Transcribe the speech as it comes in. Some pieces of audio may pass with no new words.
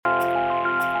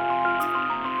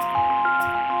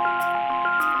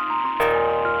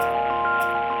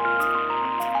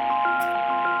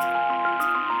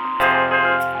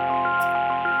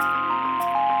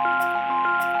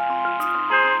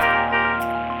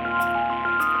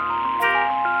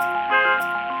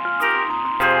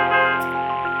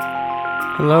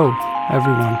Hello,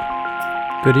 everyone.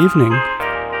 Good evening,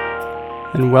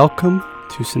 and welcome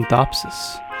to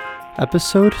Synthopsis,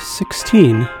 episode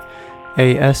 16,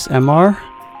 ASMR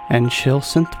and Chill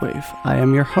Synthwave. I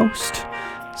am your host,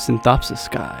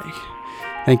 Synthopsis Guy.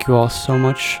 Thank you all so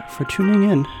much for tuning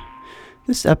in.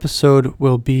 This episode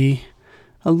will be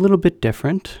a little bit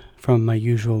different from my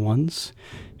usual ones.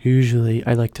 Usually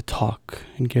I like to talk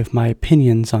and give my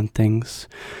opinions on things,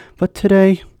 but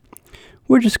today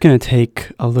we're just going to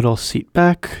take a little seat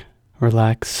back,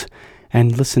 relax,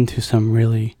 and listen to some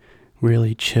really,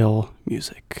 really chill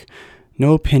music.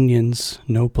 No opinions,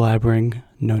 no blabbering,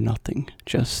 no nothing.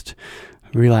 Just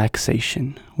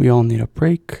relaxation. We all need a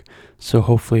break, so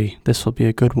hopefully this will be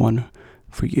a good one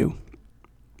for you.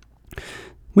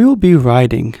 We will be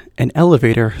riding an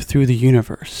elevator through the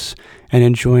universe and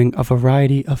enjoying a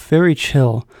variety of very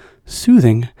chill,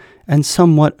 soothing, and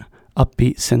somewhat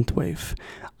upbeat synthwave.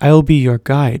 I will be your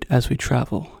guide as we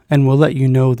travel, and will let you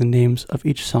know the names of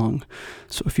each song.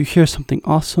 So if you hear something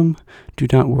awesome, do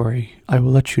not worry. I will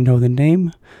let you know the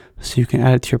name, so you can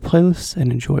add it to your playlist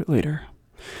and enjoy it later.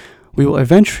 We will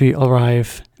eventually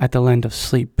arrive at the land of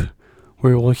sleep,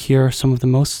 where we will hear some of the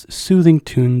most soothing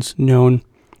tunes known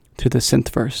to the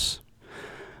synthverse.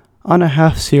 On a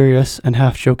half serious and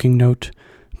half joking note,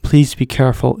 please be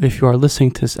careful if you are listening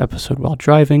to this episode while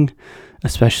driving,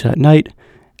 especially at night,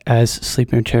 as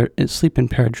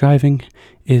sleep-impaired driving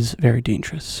is very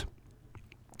dangerous.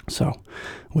 So,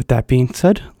 with that being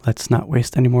said, let's not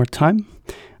waste any more time.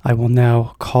 I will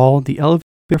now call the elevator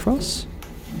for us.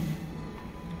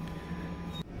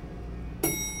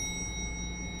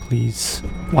 Please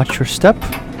watch your step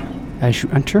as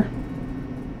you enter.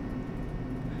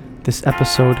 This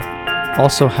episode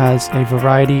also has a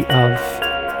variety of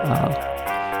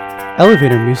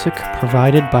elevator music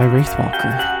provided by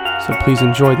Wraithwalker. So please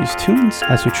enjoy these tunes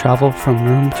as we travel from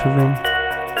room to room.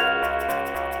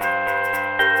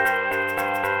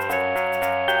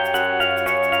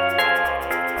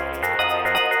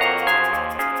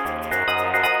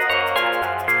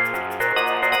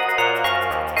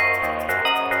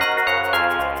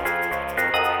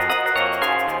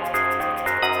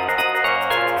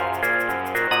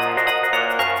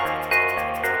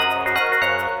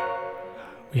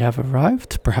 We have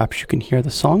arrived. Perhaps you can hear the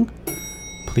song.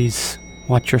 Please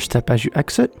watch your step as you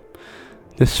exit.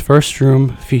 This first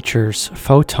room features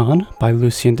Photon by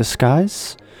Lucy in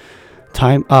Disguise,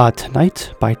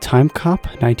 Tonight by Time Cop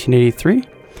 1983,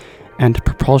 and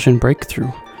Propulsion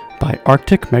Breakthrough by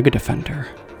Arctic Megadefender.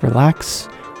 Relax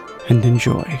and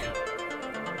enjoy.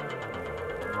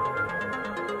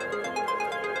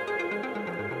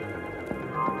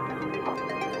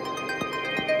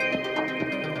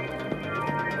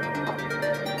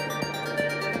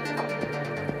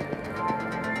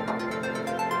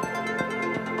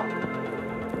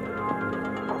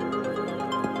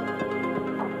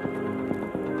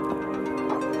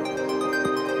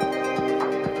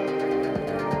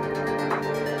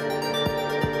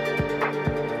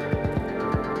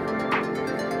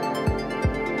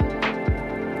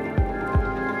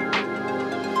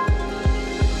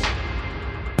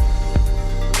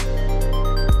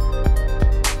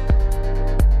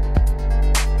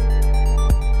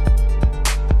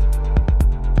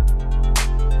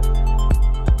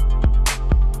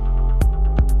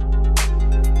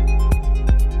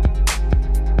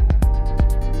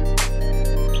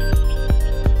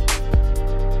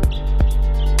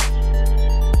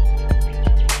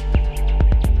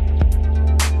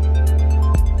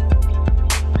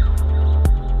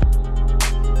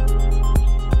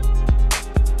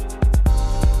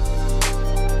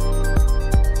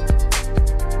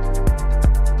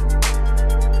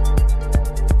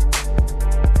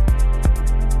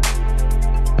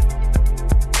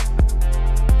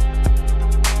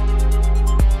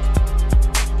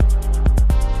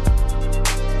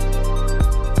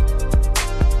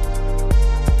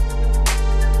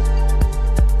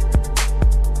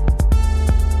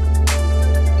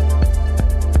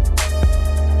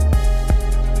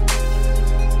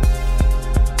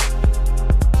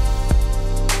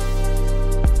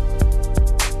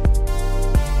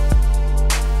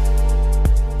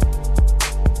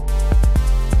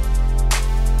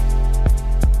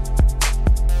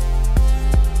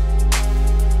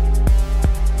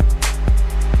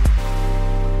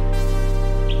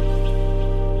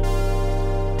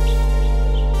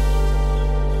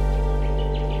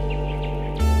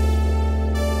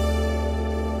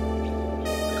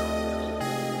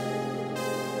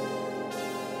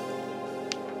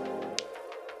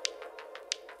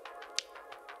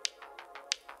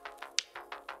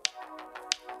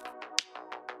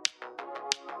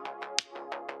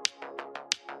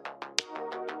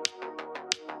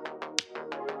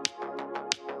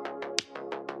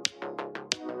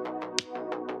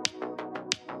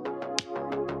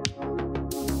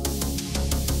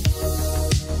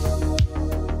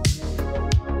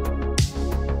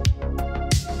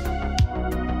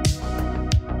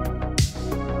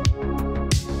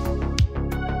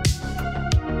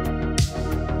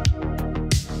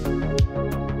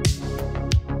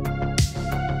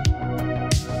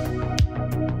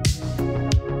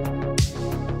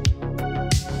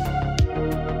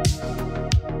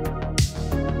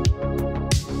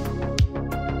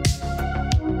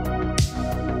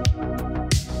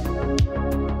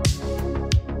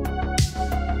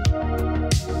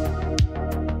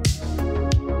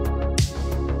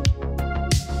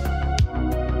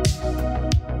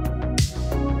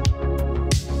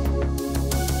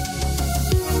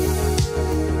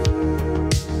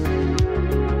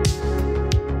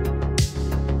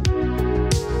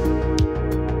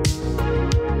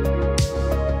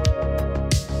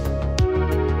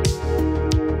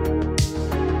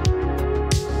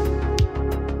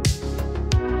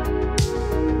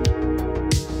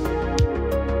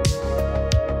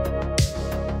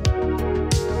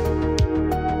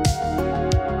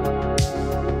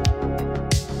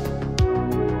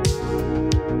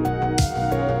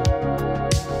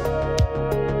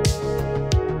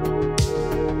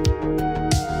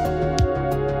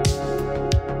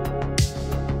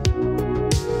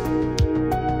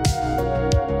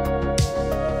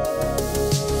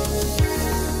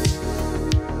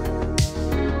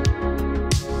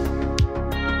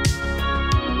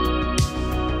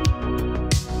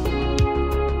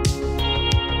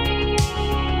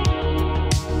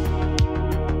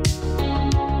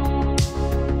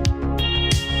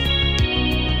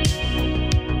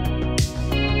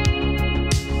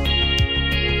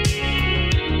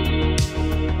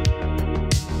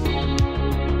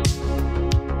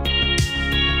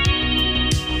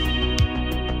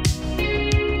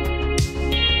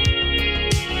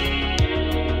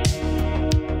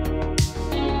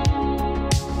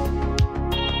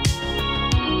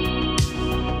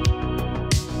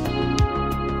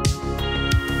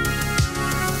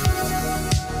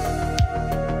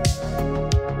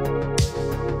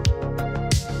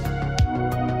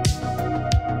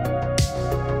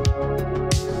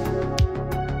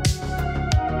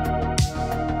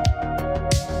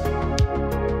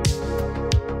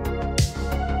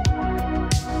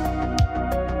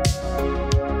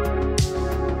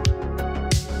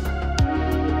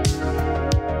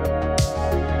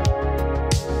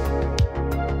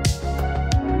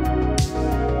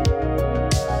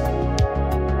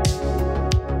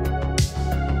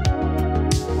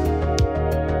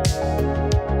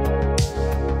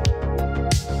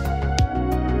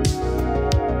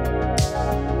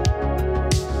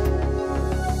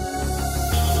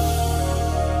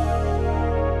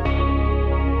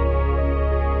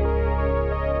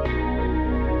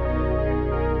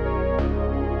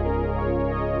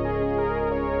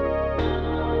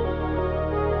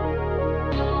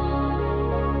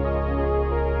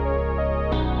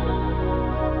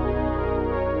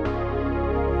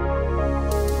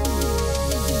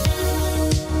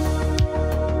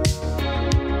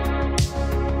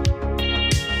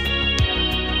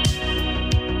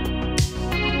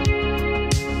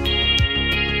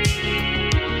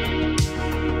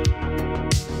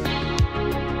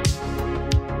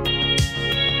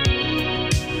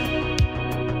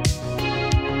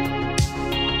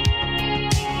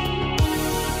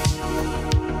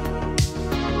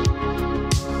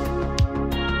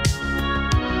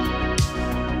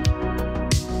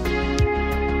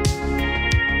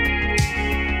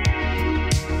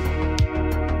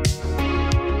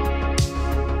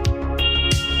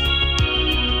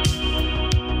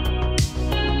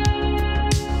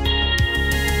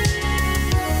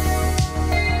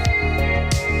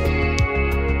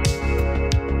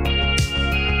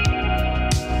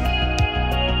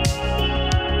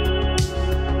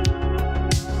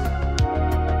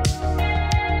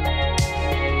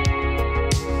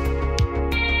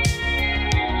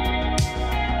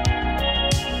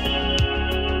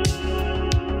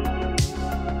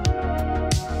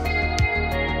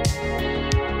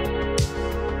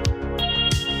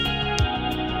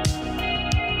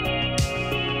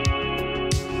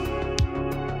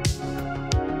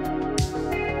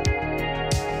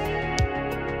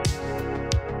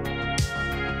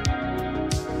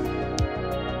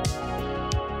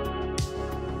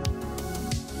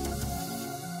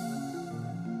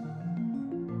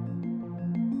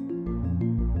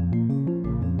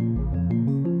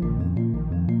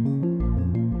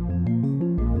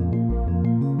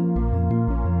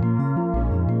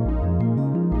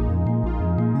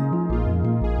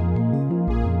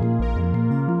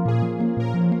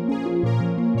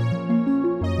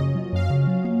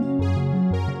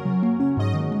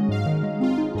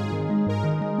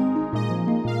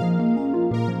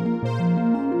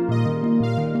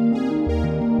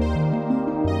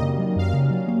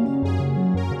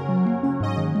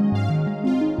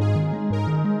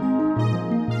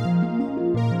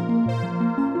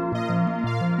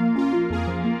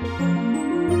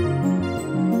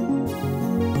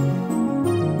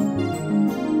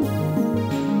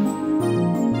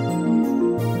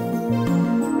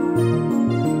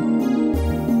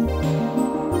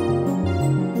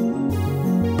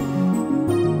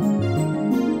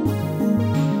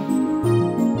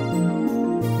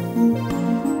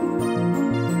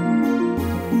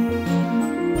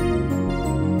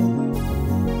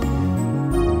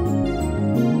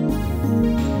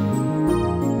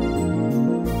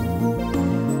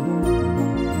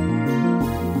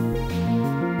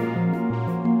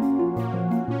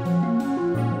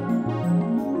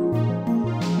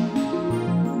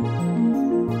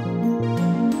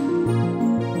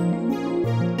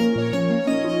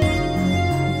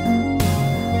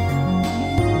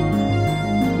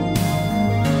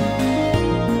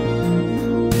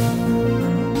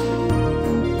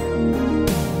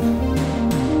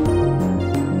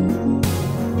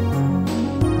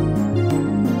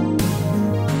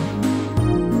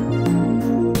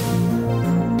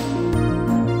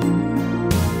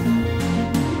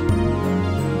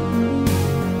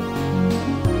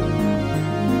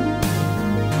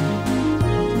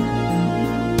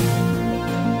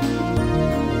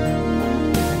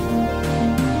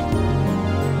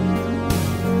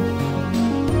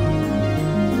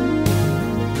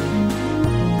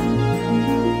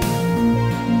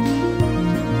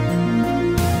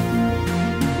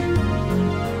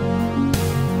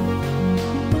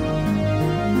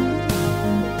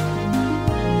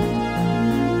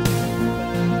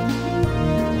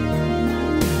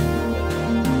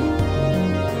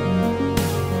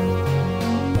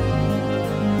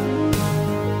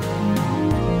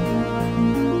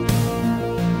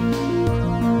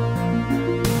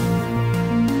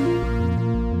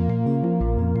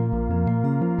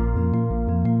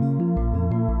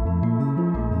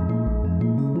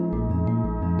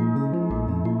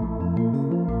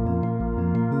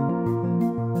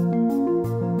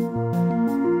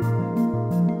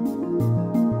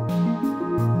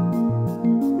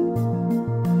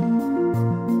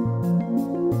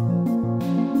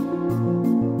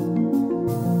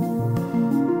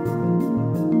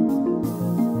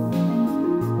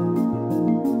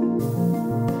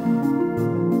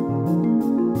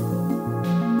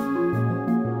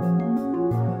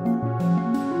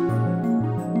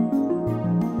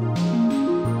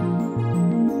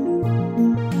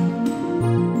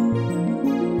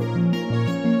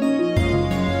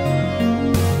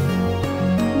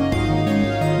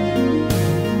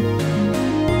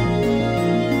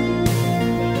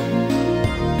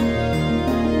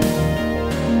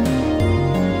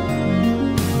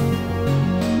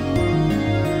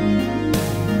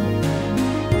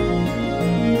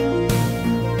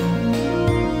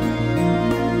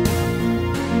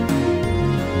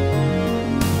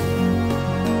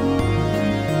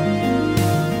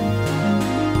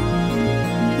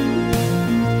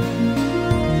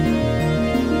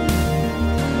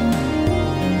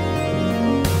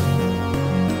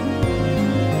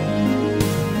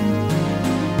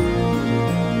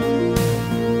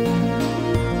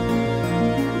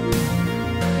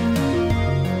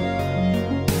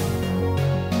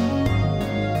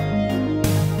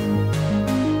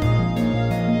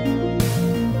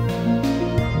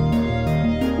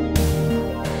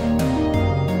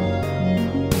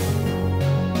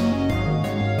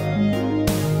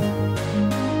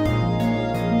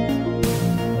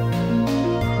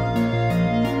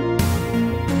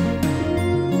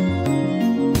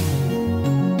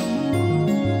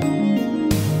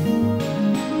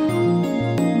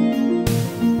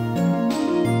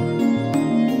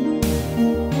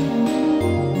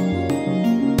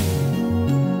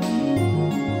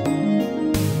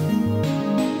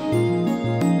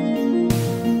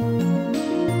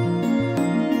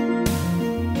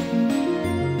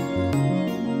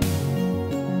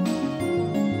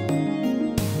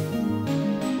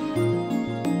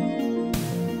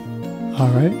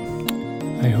 Alright,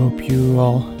 I hope you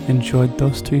all enjoyed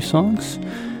those 3 songs.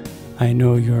 I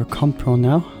know you're comfortable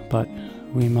now, but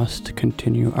we must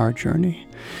continue our journey.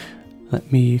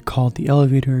 Let me call the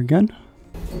elevator again.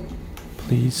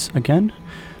 Please, again,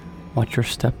 watch your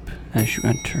step as you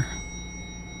enter.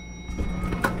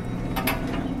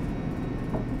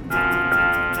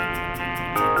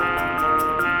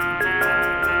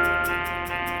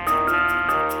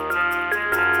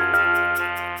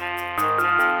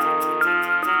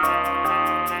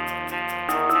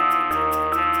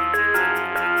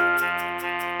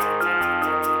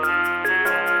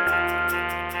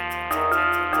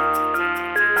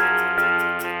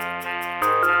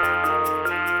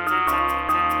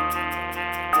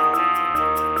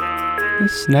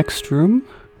 This next room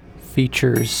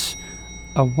features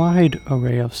a wide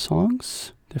array of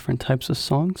songs, different types of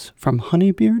songs, from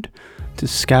Honeybeard to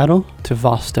Scattle to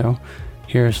Vosto.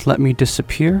 Here's Let Me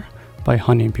Disappear by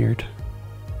Honeybeard.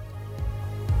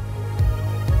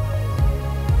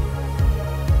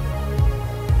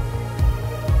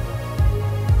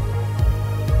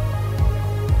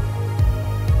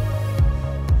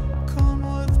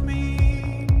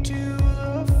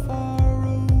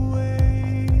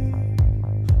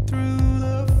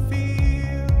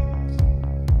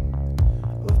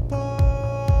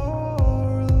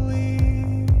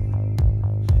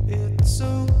 It's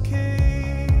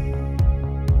okay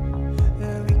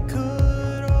that we could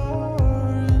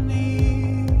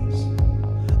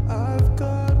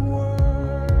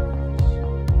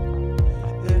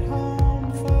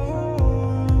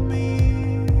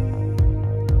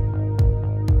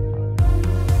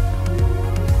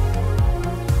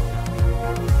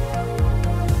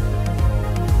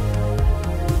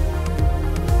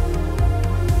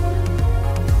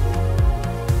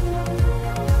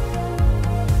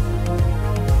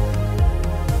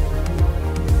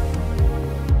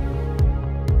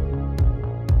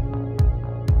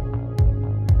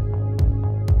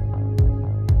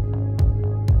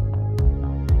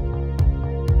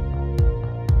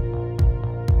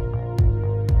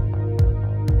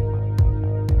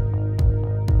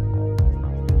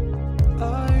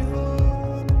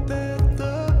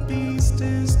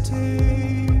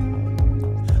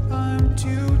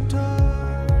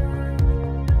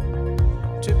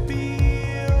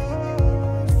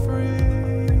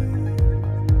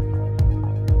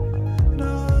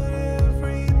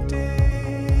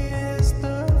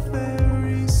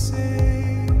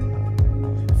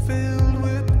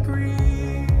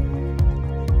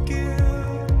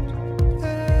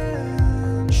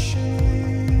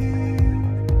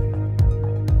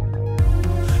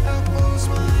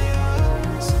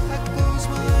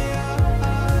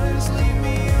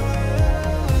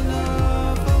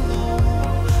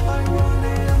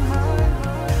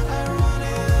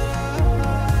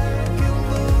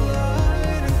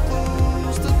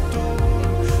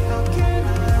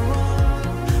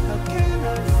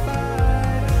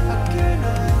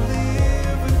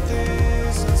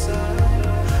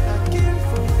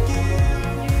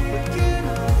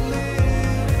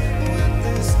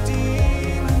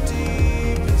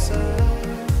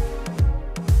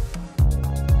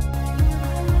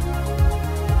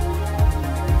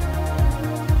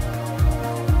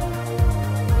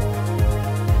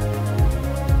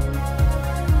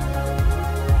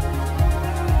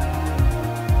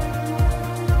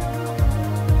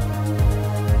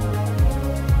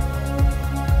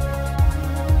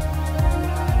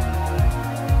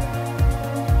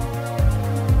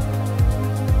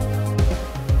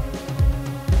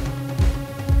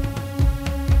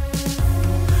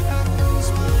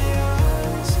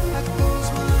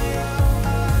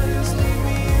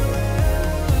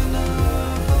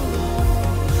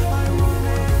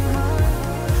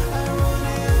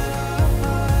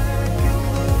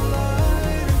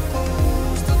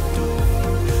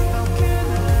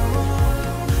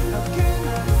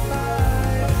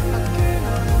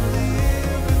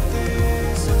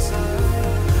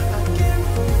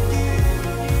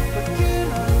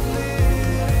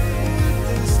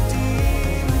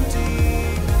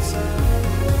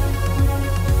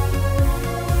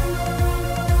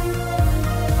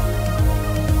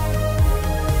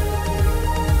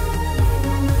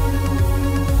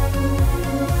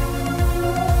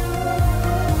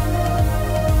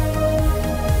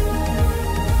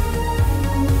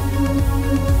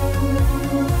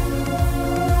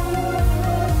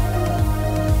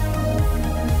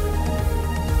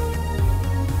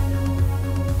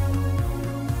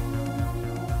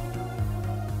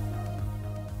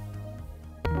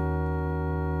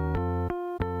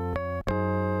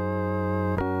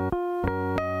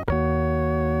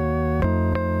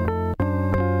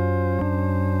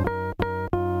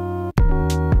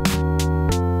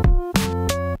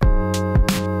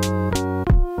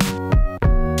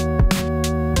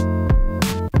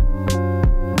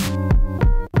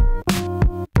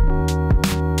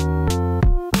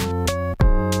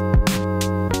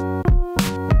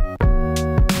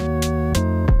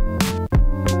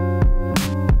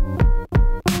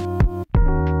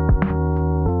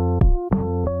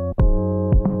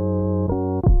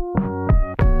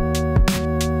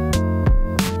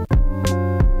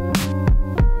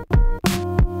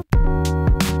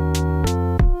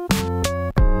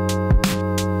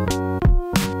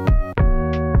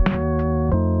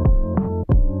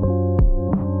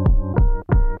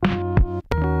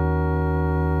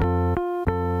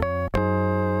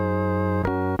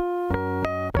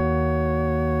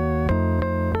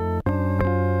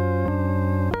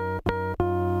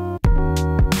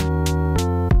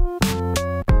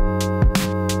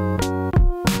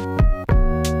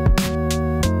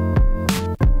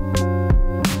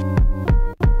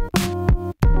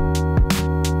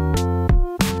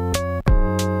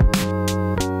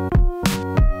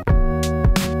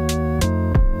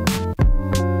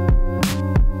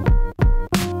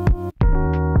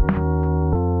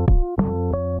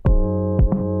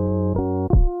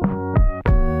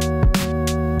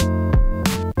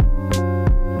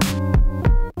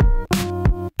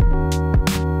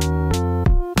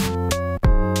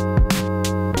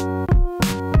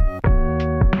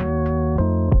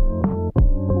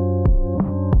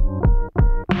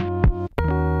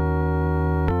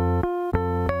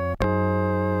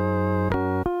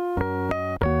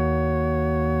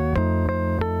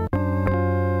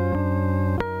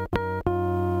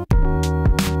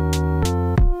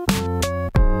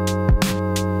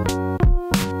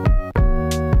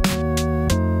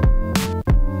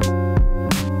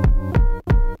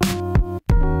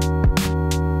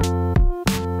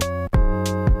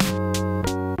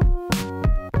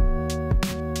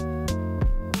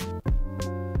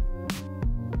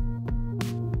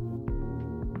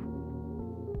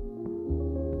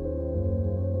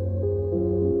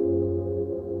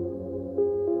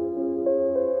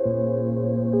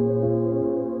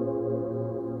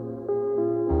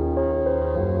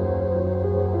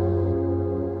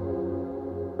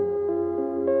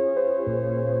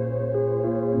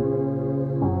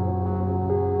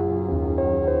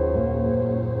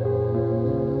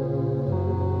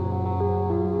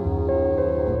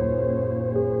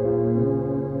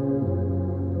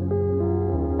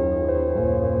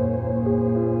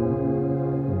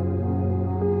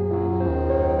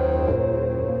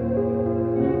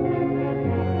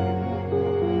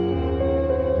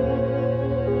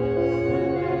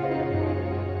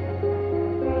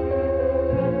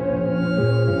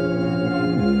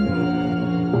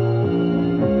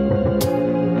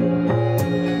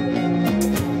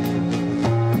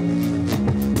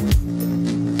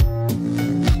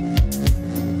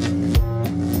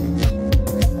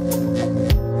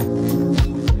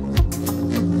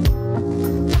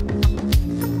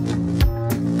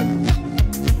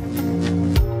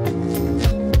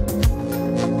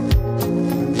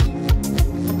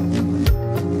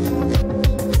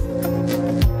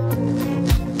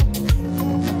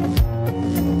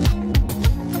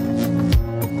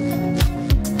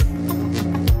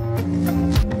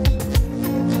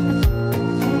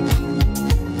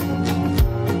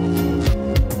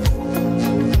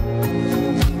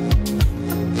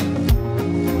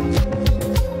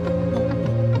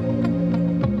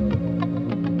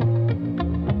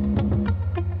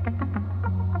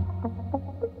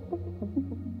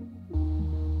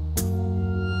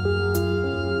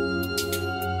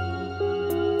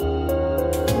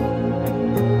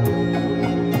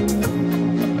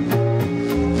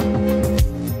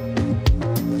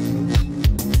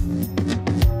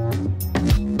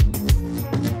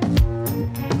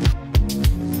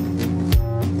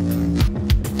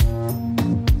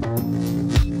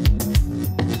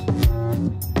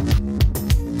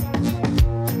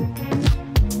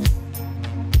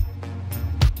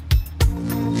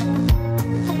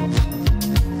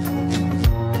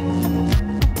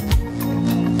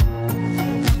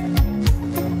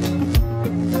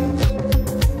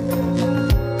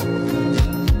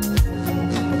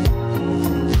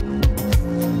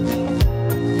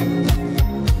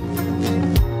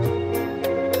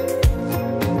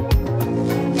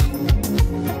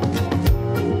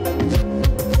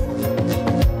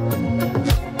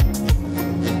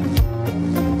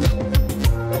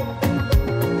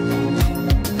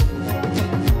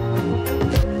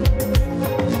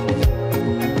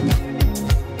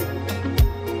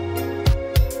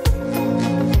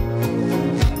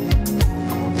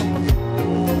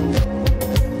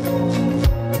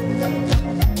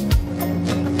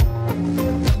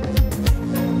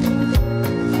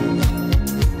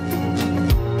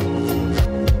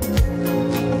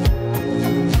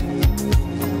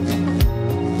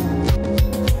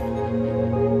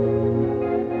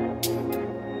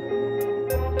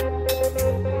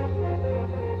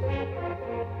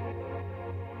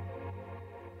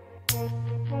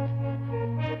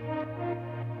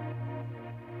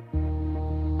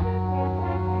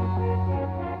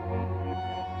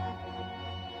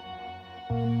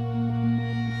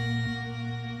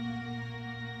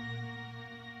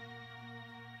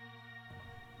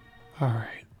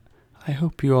Alright, I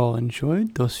hope you all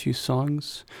enjoyed those few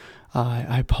songs.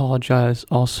 I apologize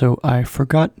also, I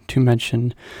forgot to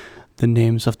mention the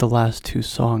names of the last two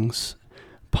songs.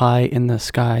 Pie in the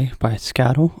Sky by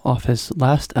Scattle off his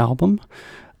last album,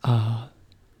 the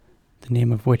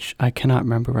name of which I cannot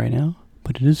remember right now,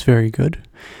 but it is very good.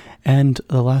 And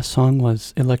the last song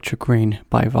was Electric Rain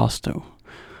by Vosto.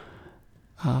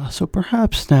 So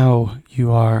perhaps now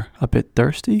you are a bit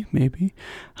thirsty, maybe.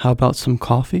 How about some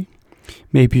coffee?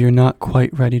 Maybe you're not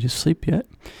quite ready to sleep yet.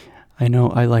 I know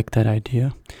I like that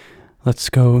idea. Let's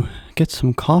go get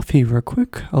some coffee real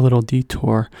quick, a little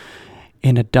detour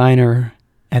in a diner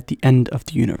at the end of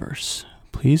the universe.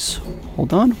 Please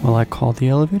hold on while I call the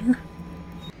elevator.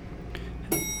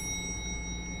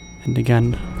 And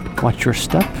again, watch your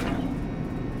step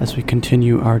as we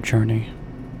continue our journey.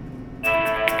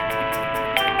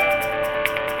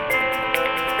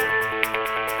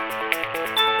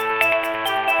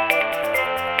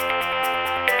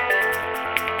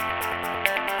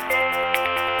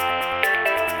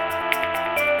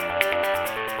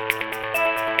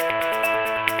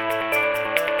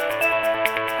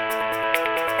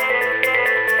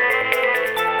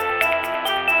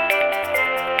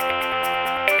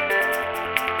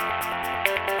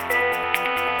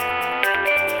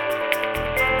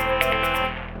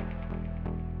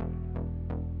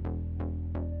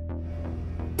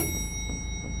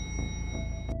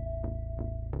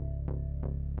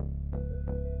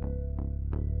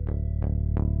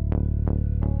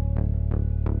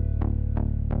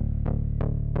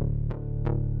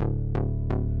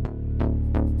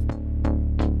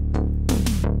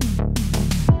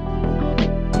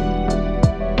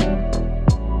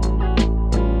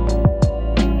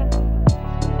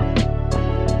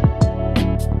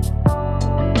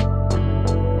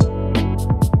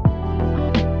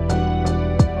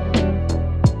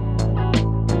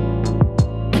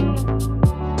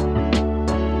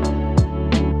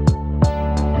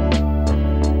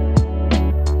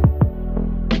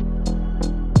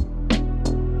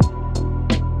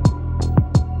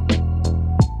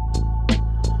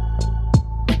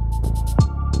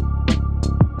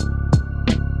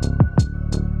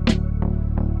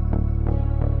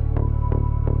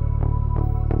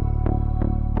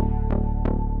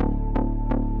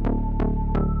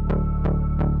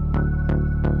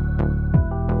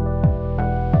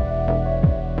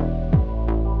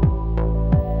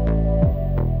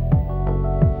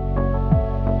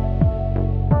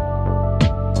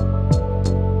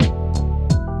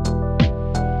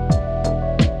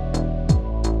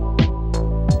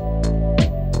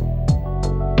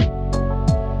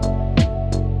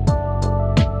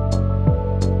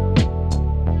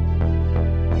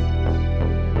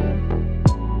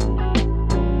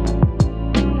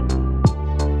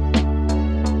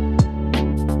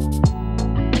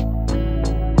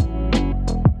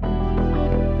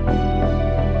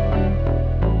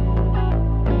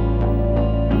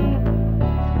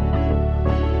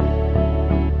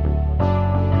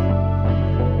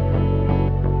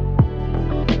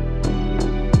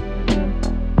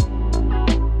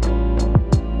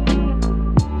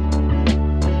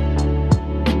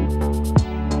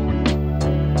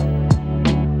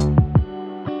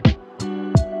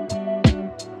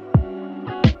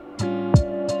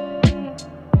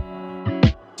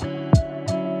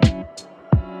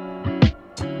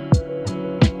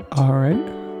 Alright,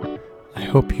 I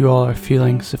hope you all are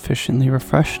feeling sufficiently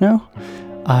refreshed now.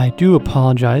 I do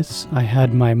apologize, I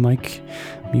had my mic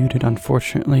muted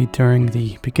unfortunately during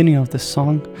the beginning of this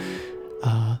song,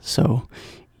 so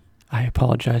I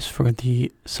apologize for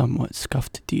the somewhat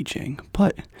scuffed DJing,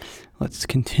 but let's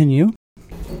continue.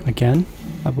 Again,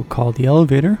 I will call the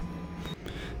elevator.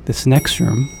 This next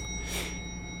room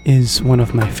is one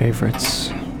of my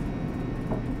favorites.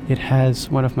 It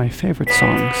has one of my favorite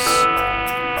songs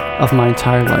of my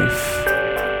entire life.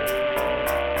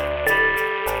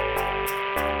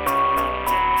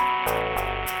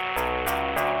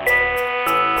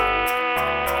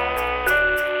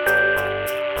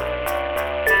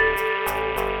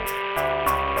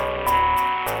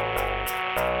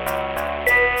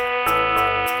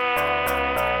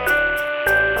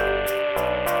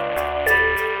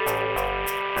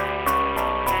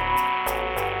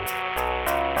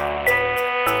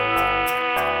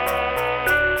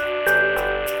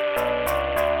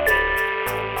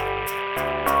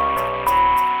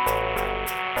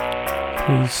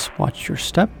 Please watch your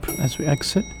step as we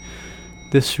exit.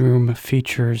 This room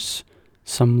features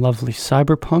some lovely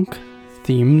cyberpunk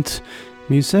themed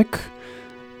music.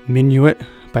 Minuet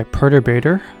by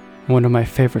Perturbator, one of my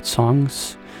favorite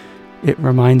songs. It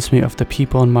reminds me of the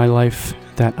people in my life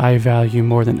that I value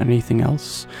more than anything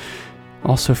else.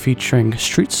 Also featuring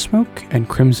Street Smoke and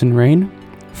Crimson Rain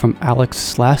from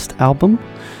Alex's last album,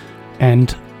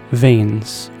 and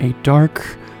Veins, a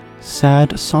dark,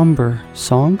 sad, somber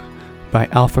song by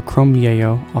Alpha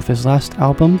Chromeo off his last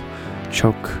album,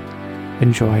 Choke.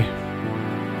 Enjoy.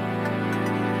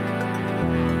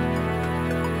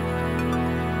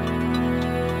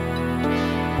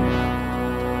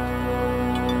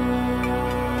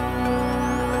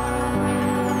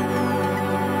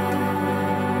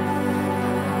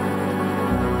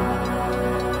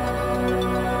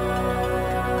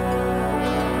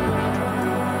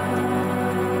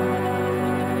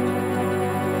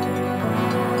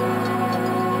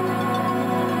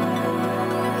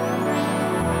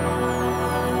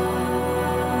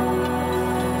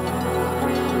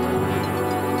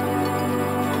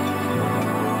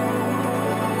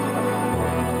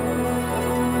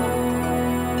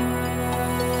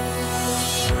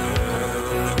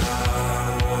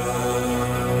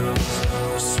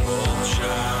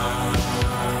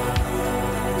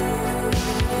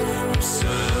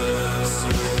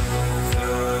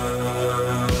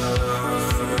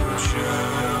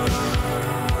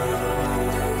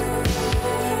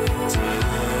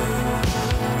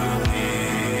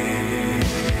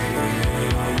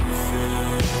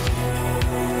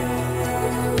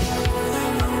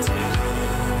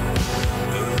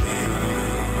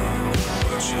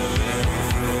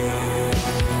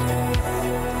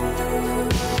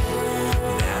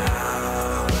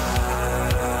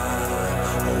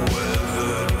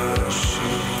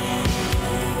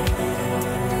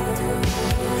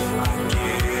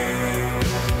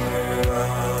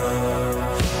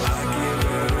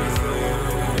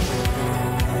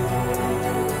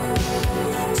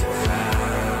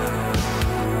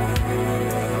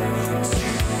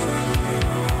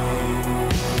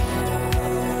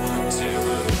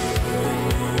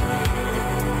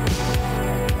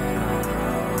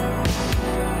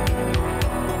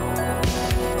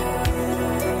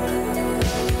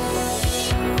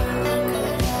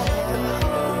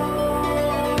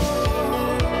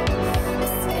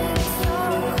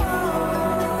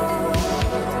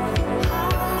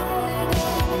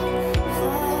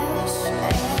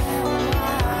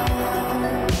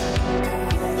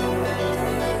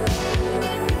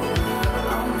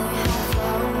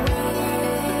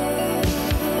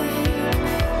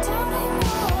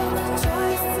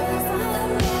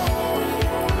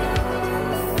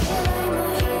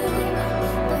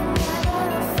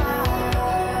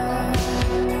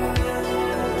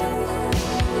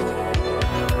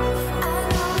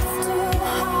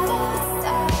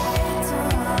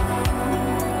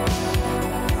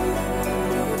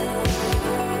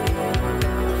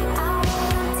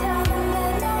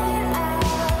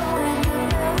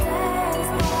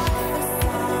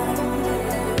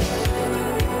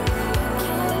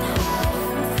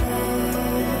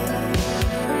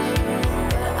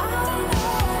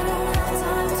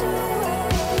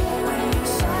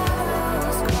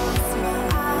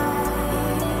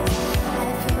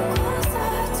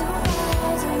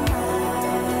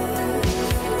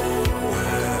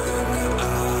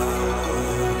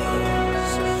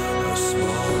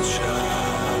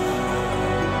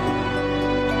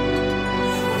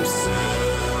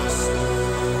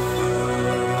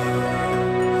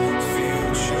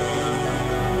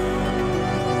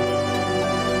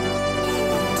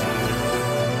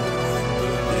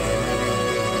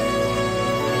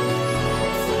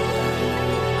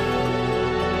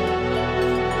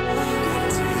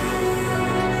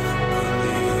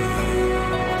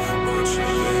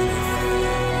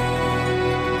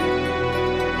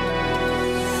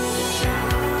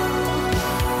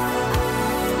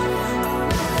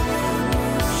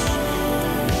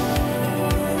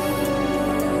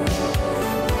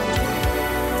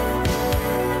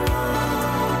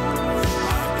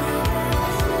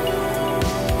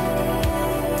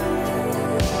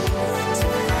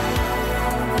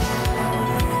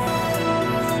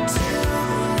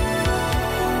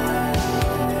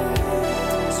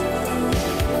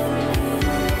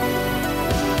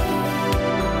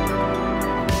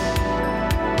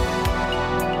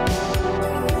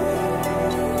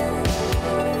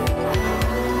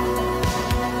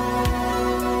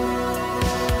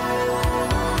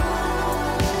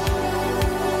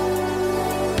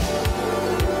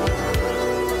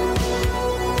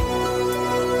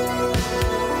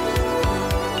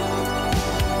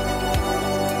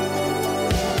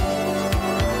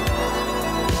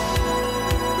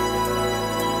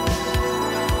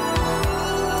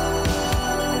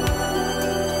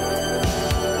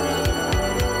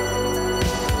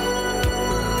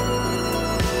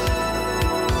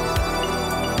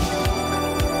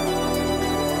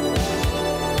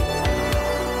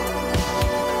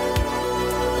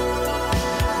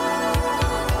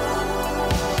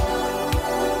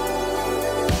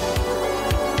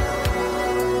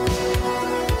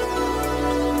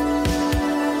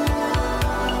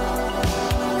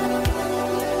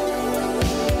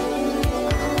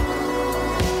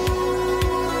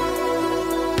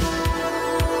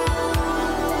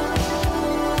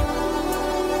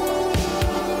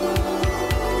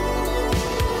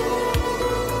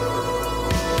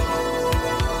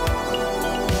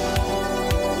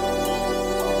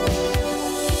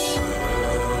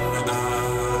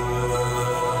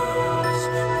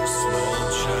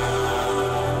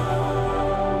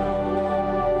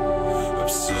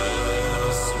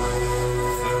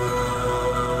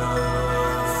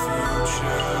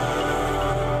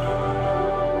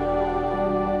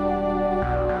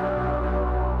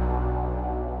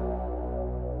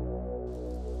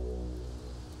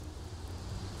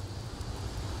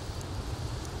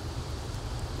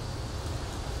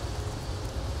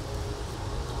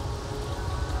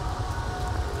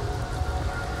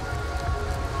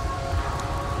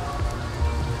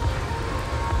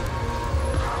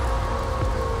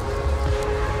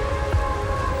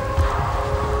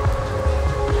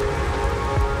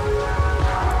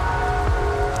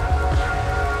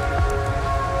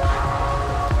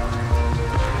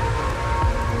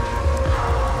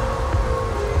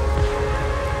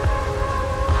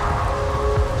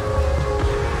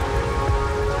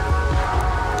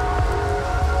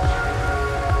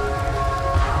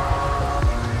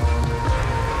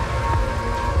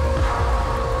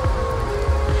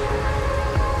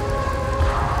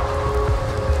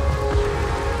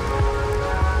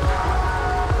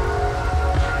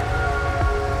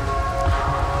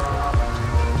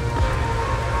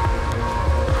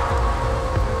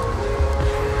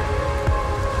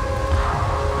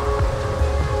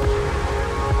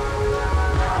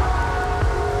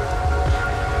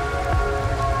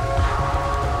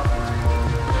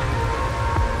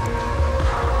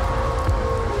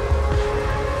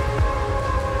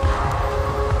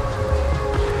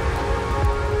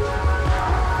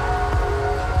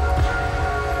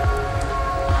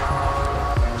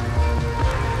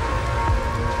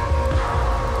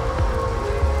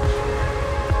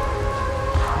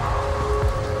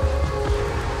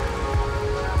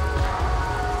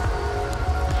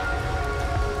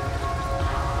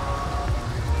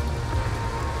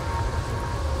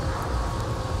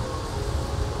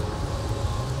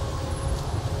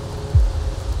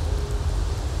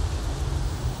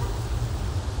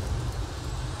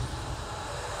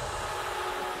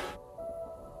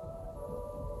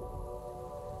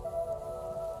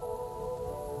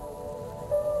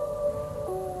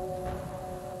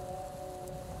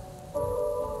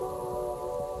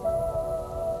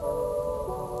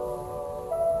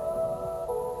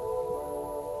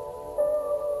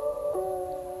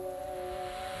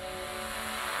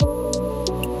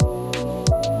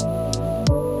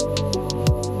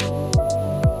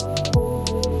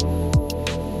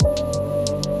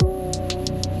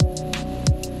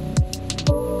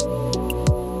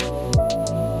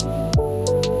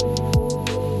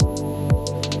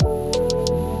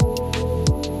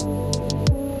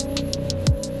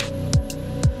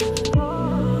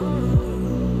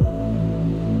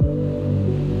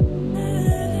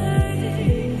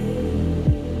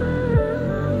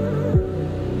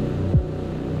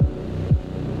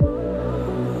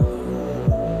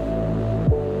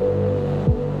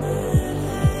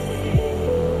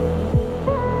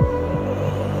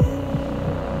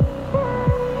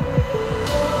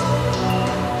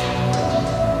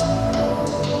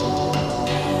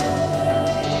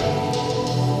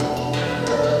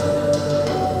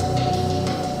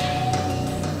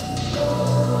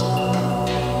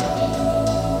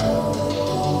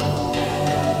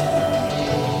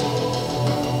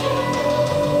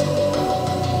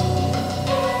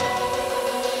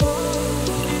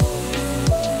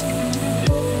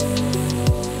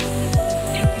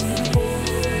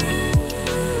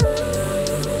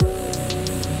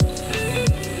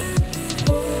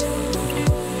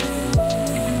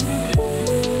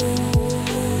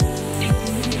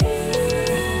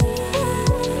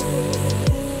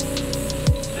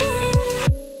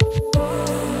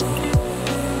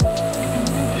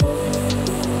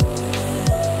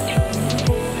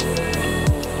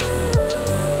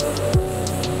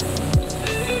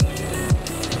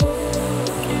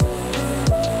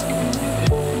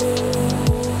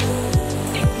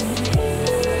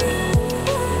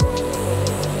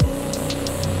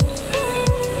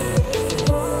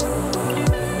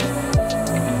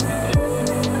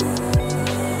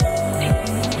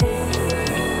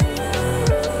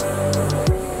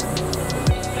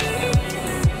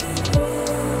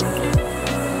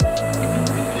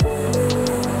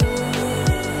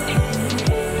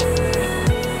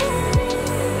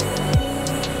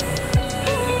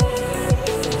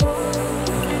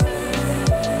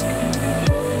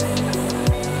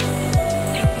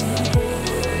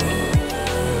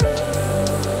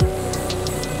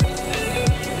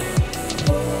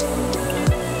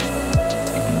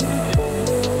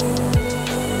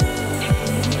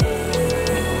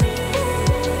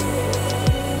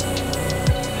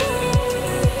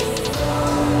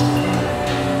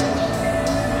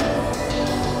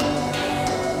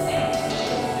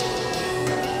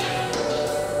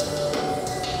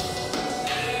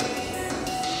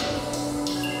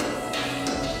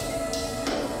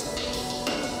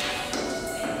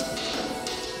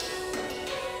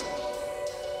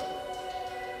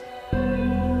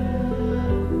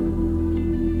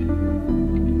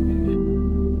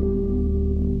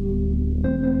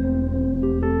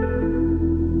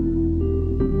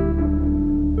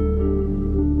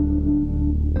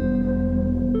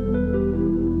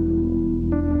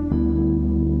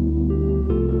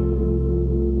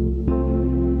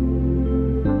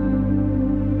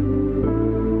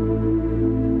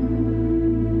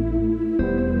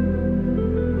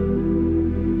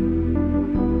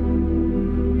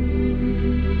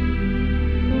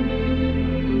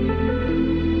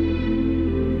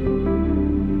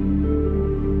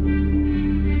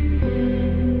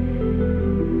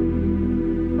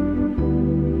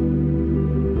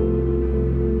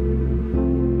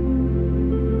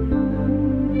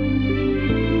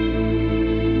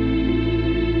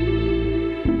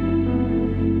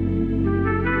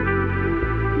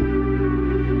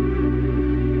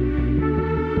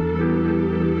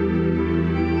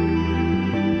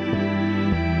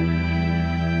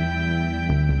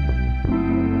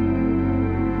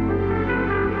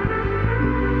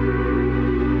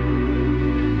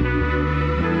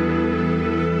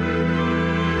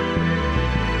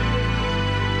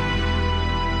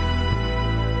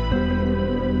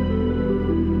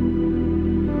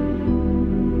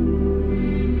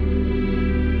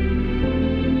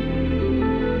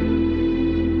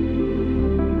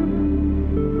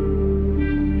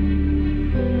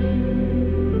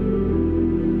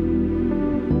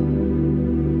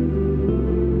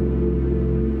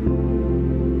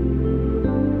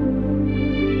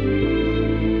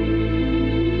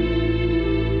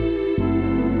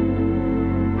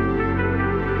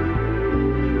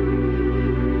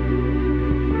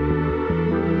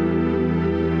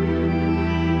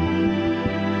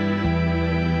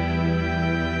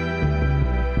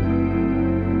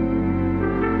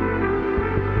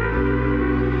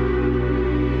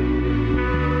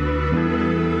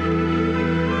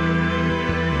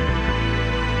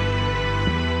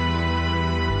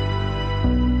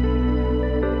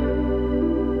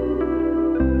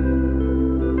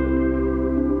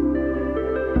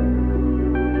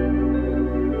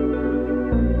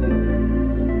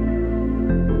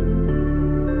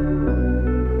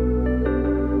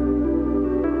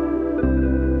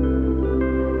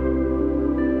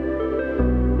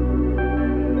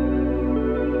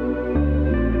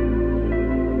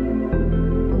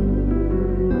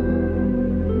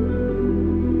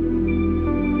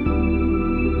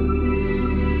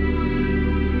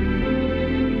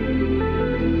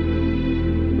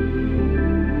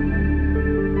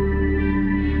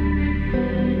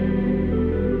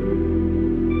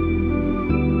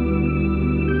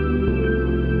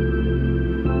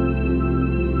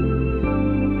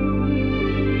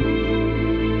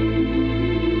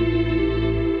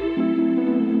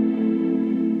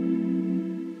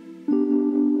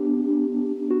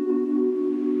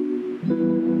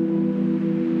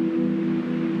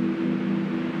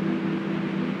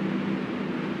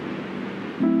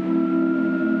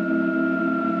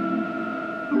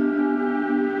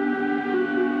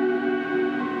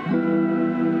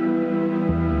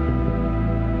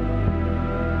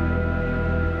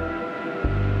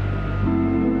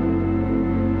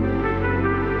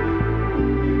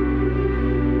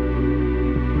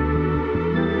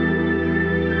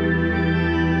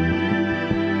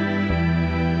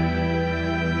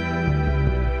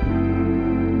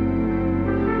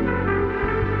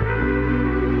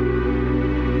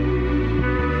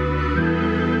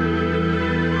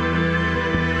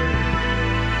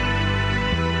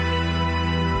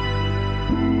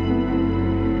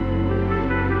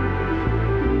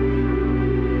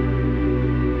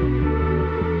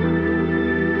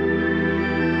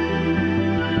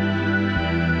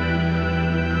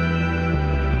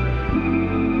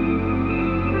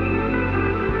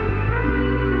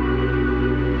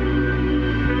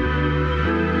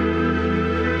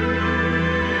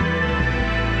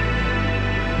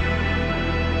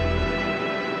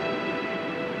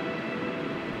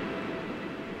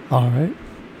 Alright,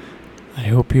 I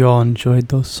hope you all enjoyed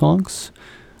those songs.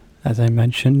 As I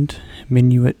mentioned,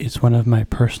 Minuet is one of my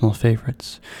personal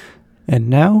favorites. And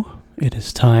now it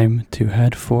is time to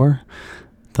head for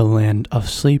the Land of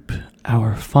Sleep,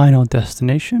 our final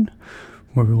destination,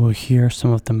 where we will hear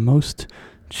some of the most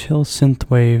chill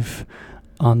synthwave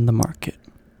on the market.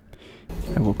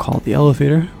 I will call the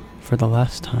elevator for the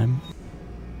last time.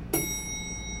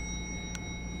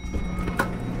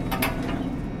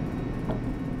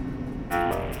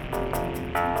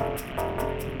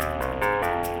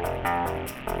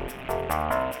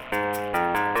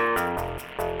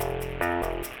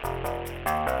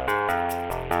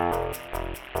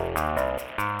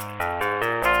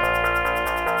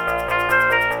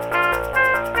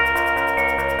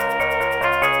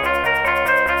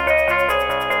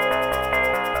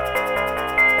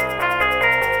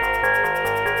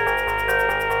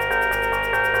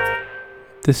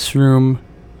 This room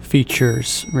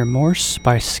features Remorse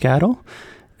by Scattle,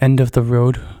 End of the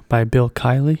Road by Bill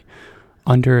Kiley,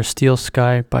 Under a Steel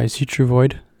Sky by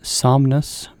Zetrovoid,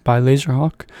 Somnus by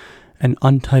Laserhawk, and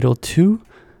Untitled 2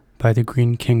 by The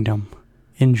Green Kingdom.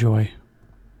 Enjoy.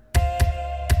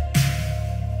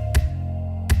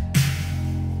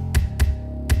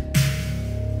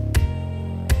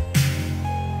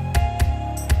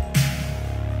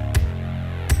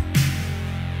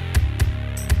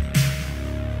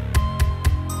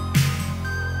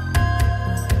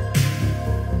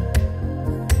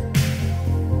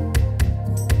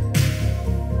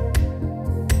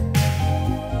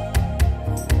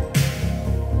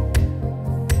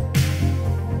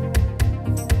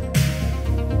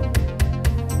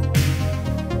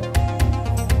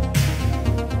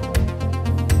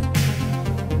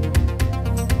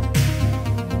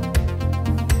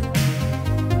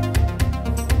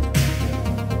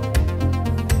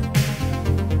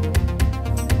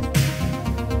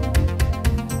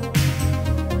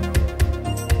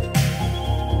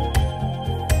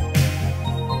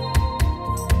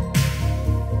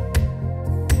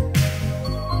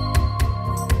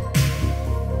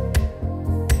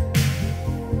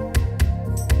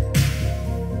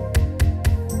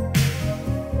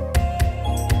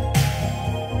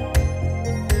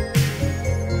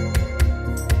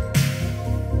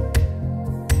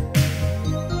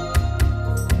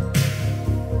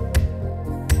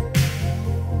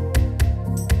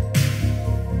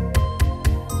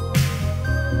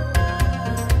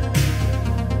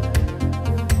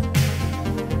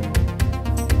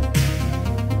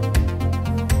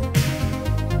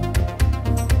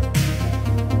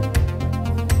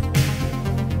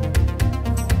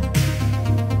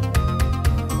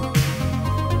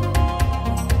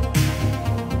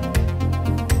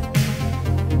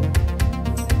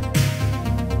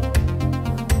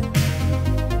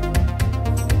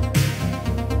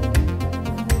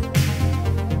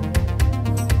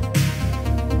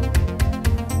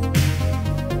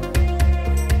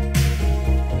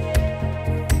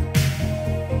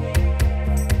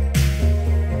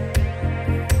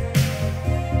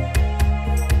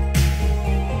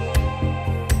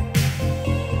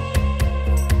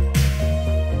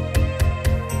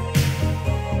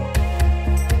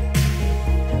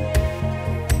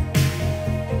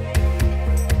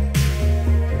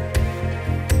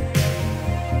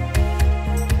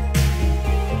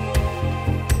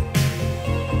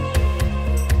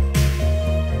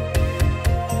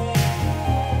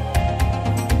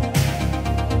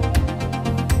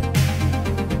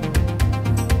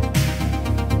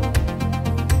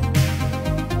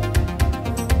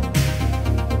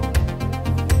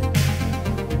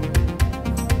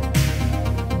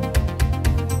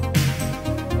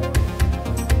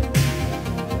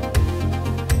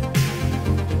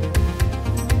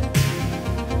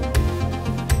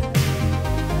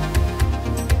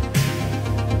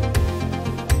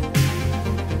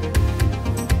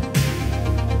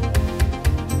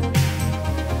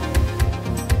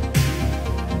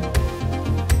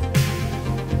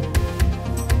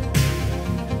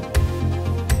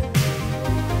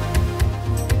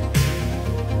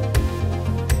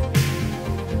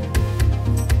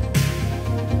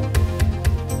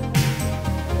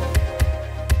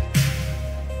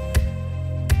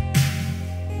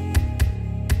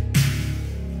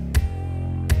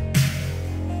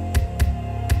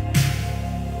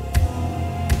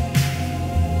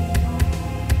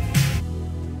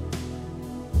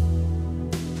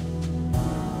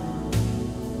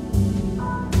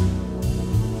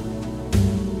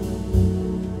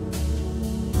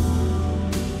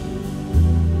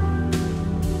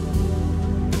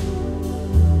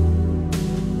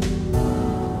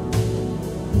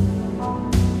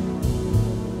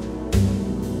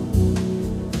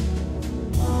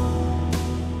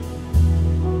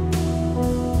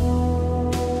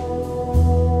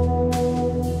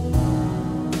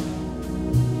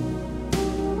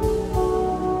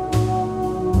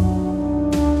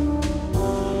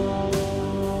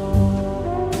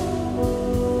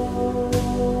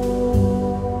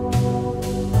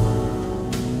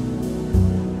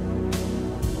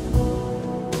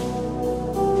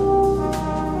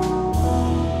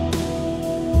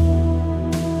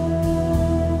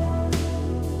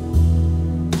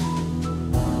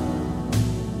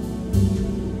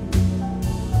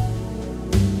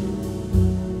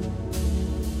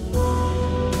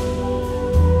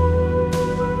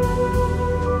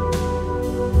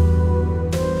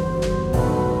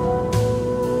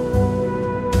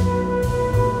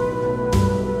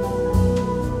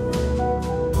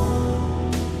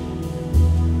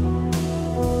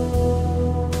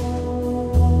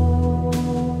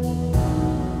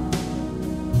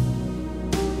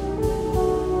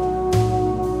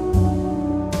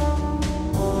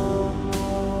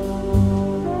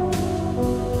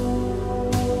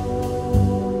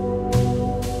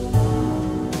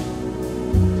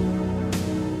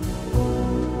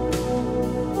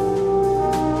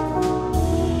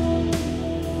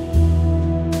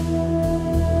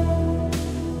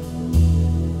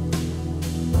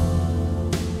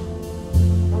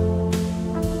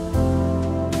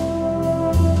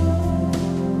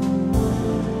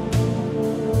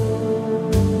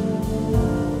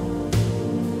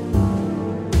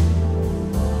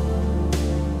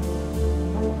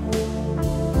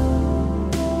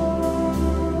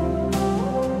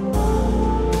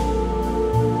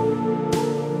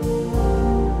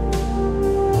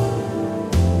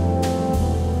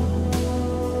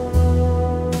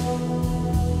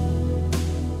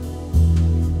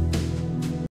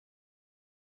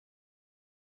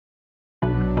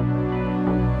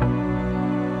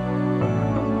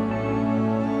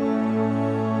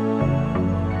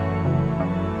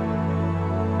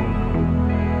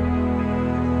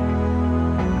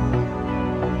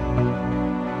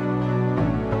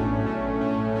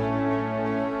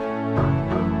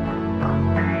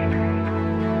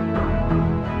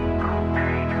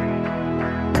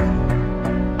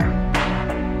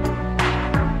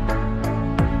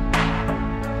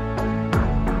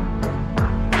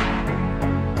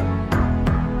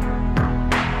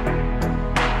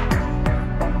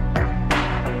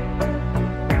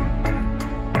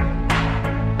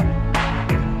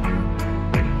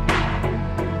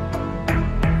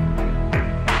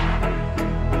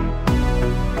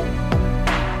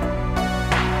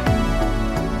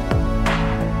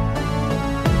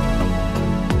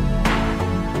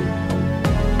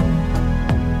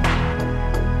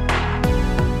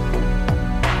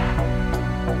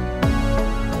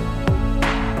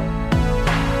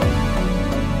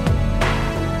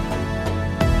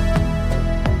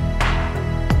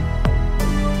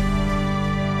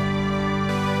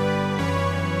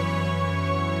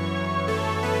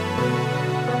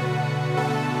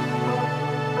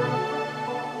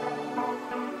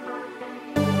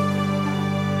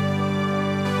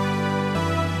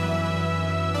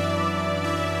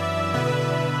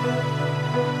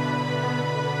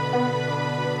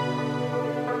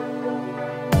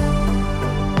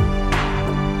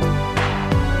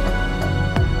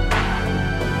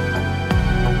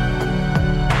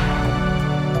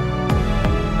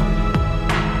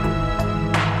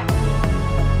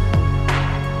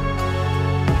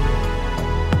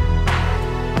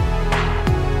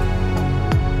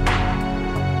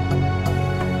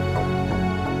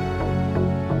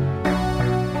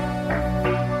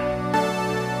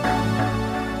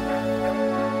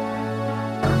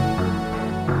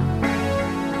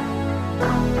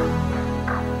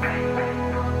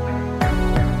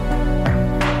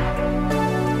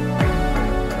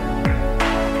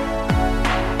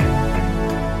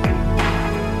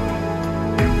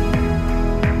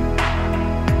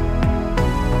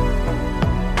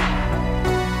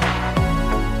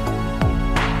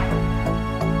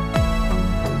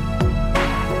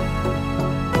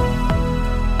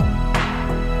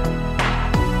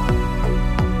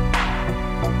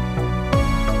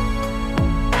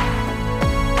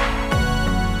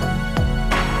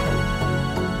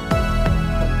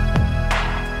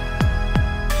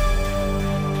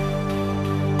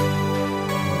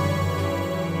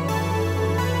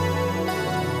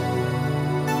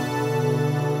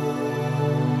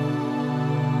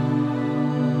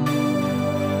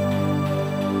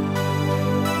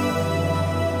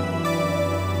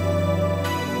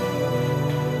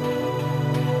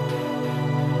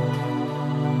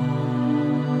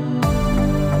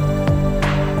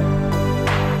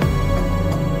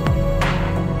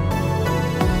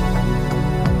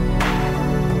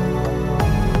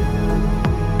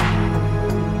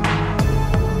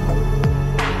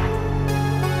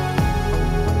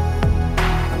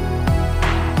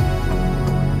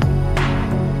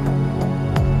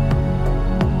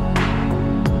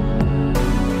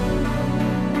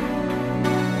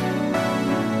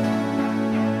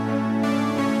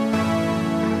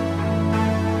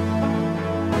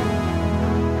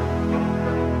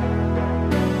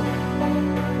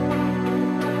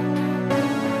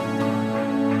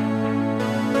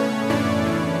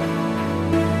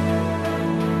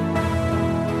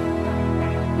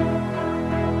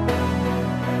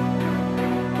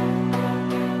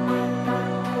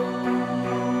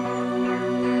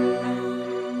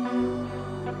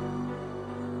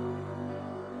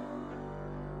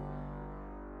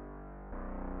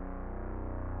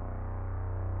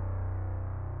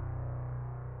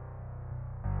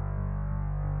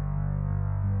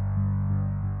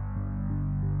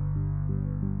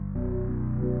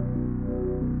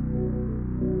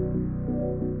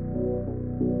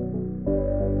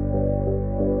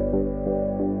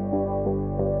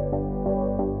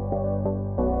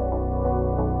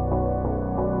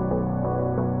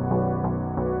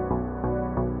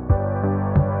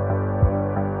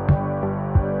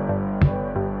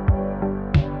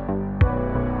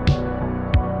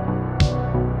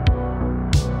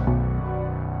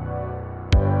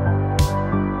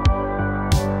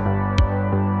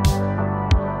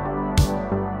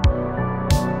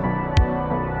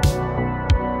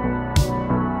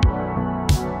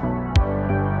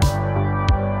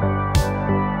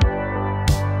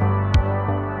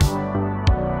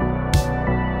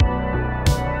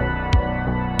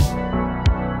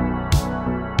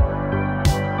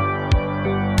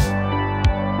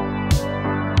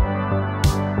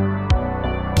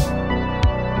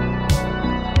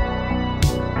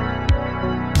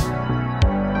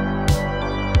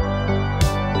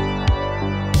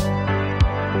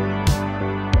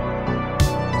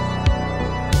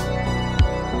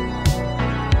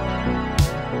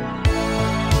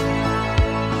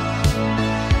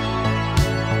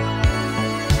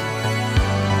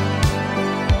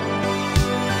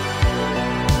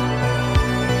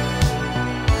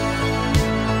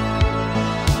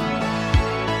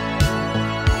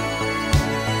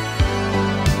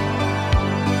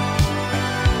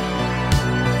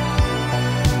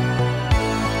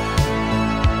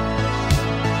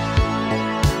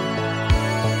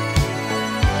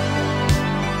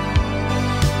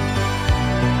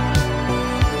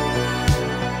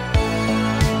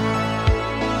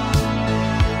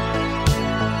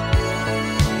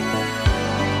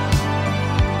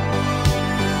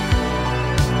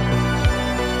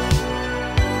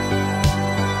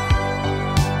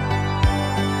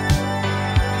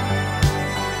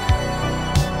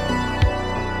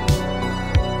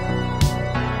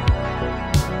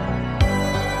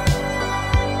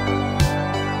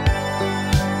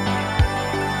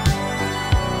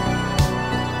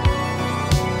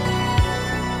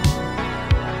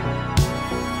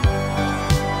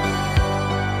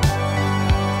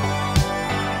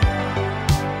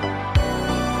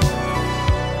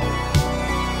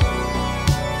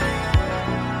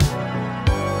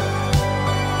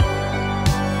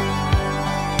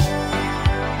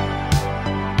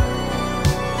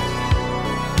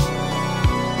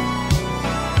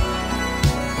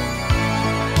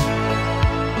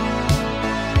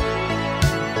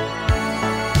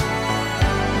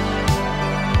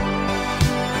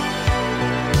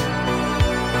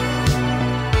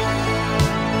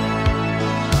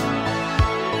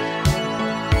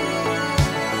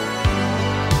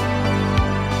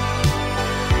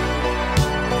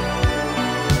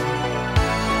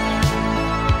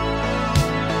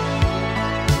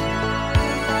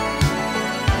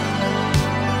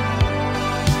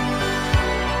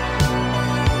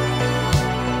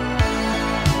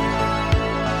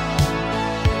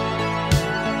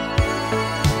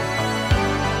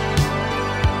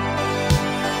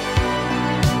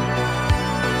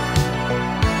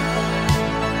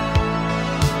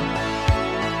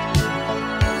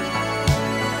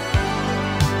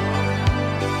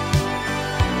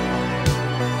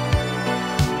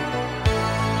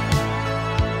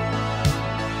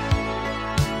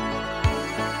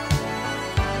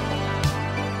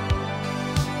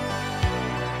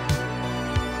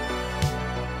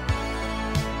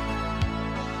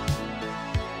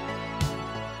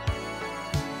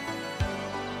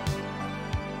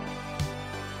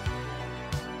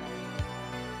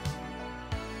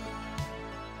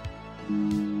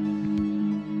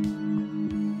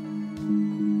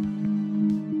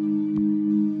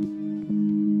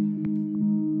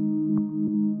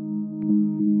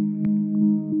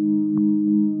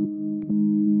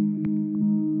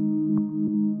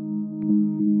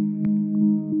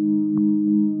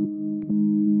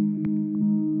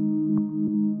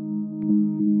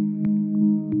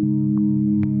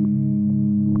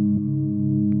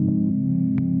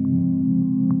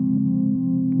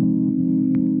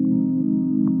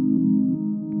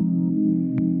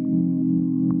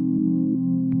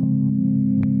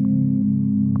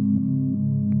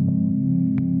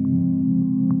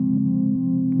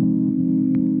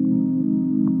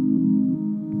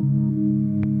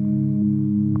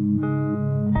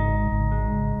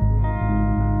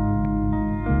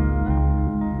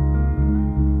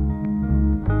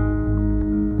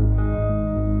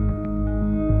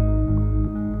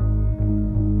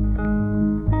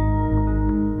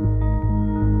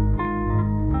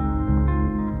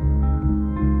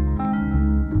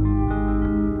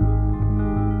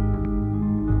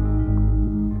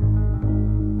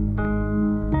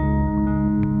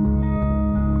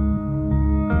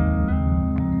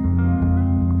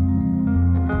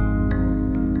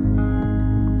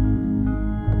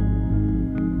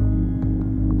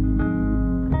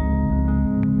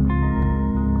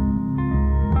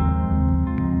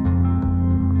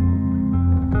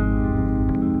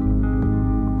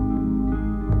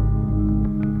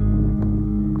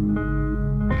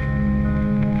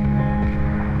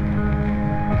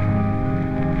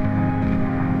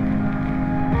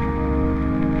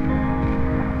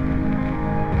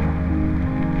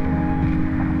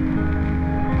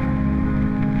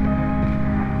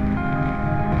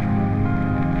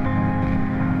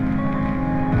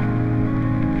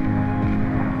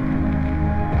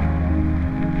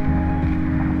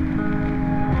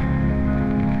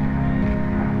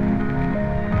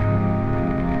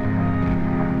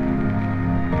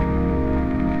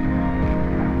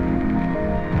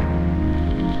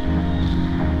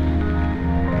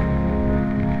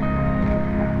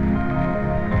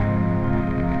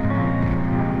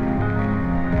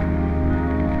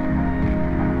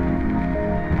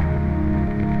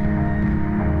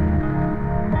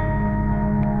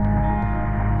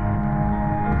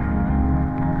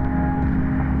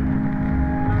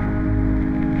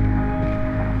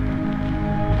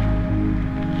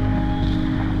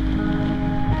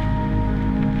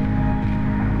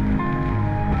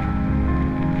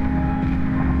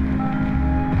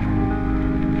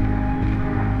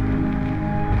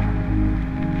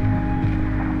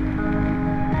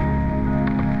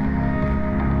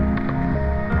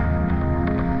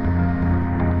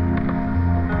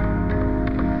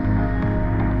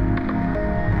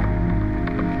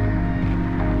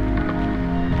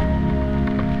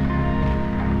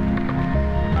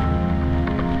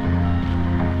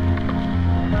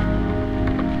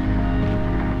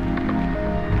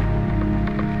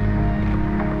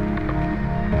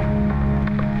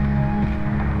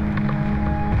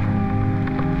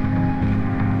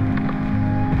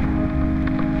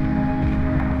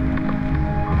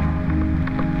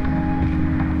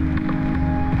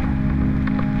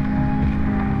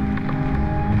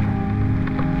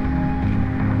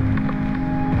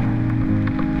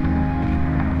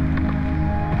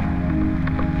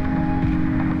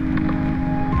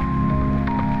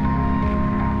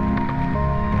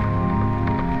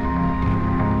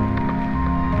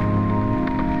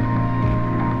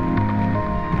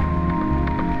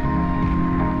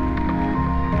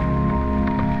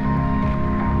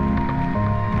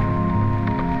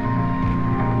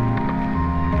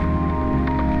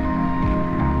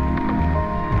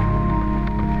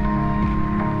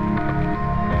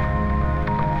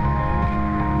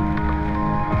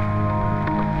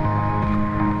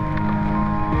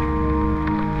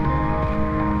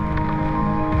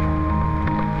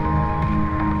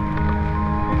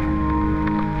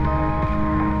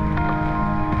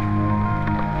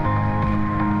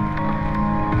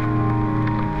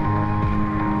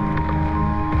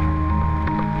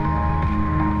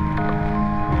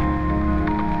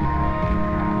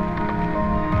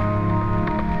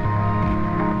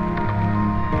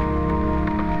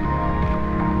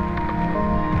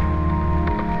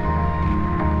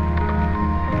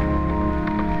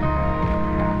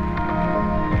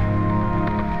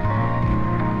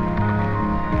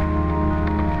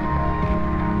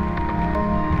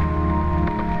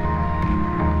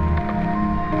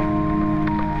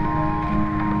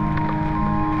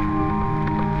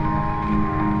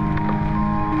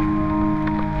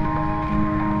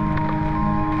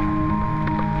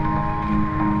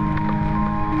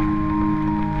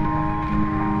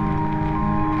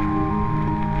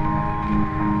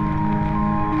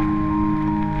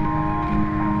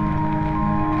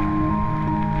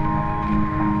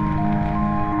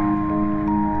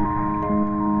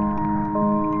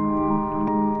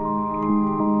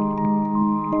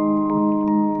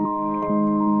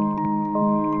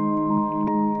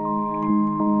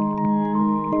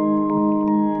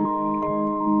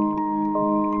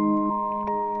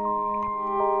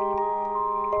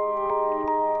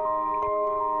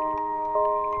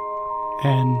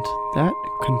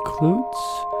 concludes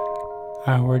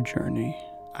our journey.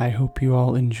 I hope you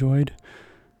all enjoyed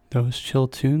those chill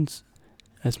tunes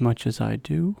as much as I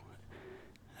do,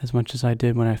 as much as I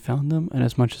did when I found them, and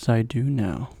as much as I do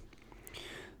now.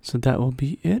 So that will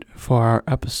be it for our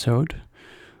episode.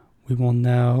 We will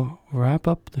now wrap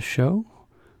up the show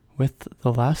with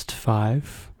the last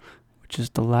 5, which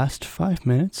is the last 5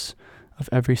 minutes of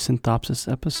every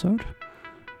Synthopsis episode,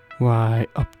 where I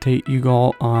update you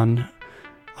all on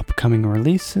upcoming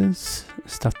releases,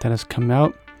 stuff that has come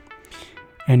out,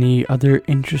 any other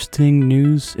interesting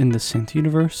news in the synth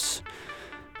universe,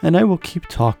 and I will keep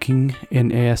talking in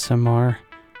ASMR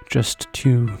just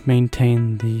to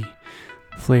maintain the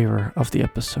flavor of the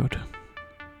episode.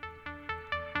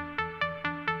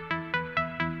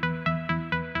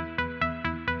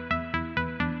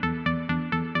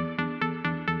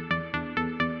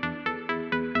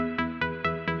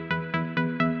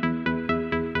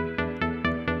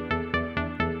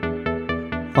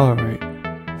 Alright,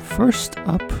 first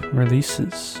up,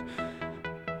 releases.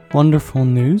 Wonderful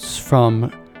news from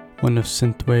one of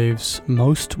Synthwave's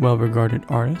most well-regarded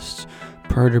artists.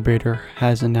 Perturbator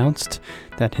has announced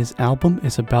that his album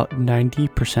is about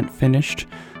 90% finished,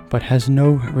 but has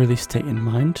no release date in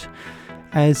mind,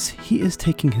 as he is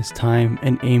taking his time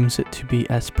and aims it to be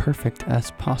as perfect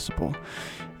as possible.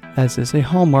 As is a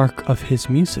hallmark of his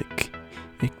music,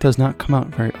 it does not come out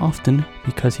very often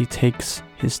because he takes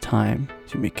his time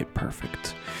to make it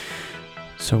perfect.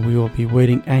 So we will be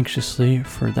waiting anxiously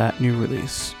for that new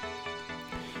release.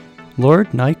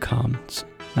 Lord Nikon's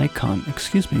album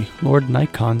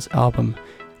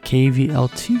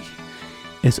KVLT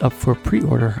is up for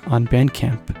pre-order on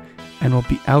Bandcamp and will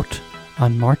be out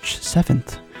on March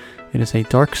 7th. It is a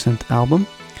dark synth album,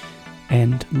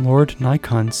 and Lord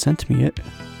Nikon sent me it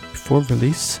before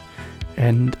release,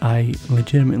 and I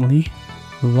legitimately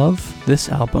love this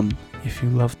album. If you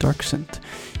love dark synth,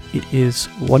 it is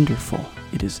wonderful.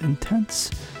 It is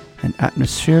intense and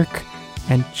atmospheric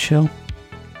and chill.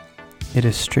 It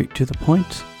is straight to the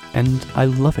point, and I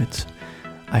love it.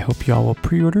 I hope y'all will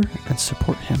pre-order and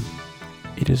support him.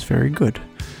 It is very good.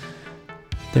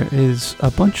 There is a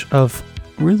bunch of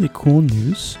really cool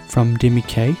news from Demi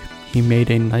K. He made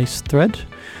a nice thread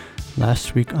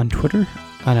last week on Twitter,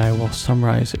 and I will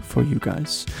summarize it for you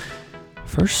guys.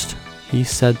 First, he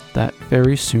said that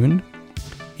very soon,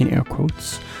 in air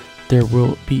quotes, there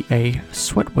will be a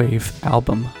Sweatwave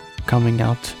album coming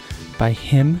out by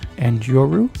him and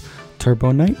Yoru,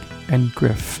 Turbo Knight, and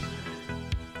Griff,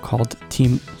 called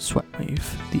Team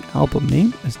Sweatwave. The album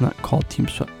name is not called Team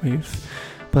Sweatwave,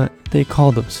 but they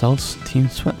call themselves Team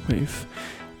Sweatwave.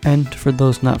 And for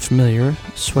those not familiar,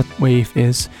 Sweatwave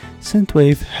is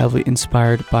synthwave heavily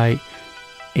inspired by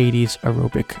 80s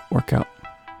aerobic workout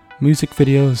music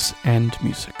videos and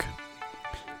music.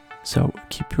 So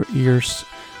keep your ears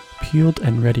peeled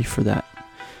and ready for that.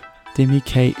 Demi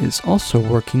K is also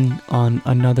working on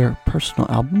another personal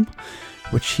album,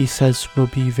 which he says will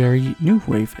be very new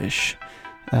wave-ish.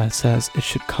 Says it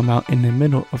should come out in the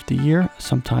middle of the year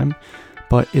sometime,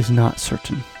 but is not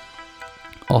certain.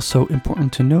 Also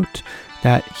important to note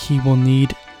that he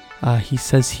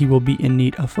says he will be in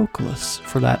need of vocalists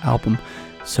for that album.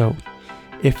 So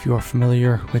if you're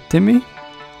familiar with Demi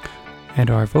and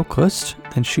are a vocalist,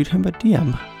 then shoot him a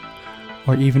DM.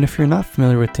 Or even if you're not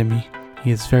familiar with Demi,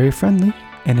 he is very friendly,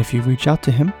 and if you reach out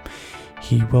to him,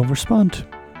 he will respond.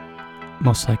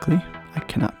 Most likely. I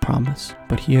cannot promise,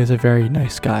 but he is a very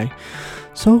nice guy.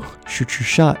 So shoot your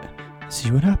shot,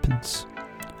 see what happens.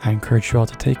 I encourage you all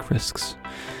to take risks.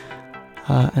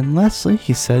 And lastly,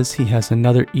 he says he has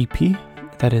another EP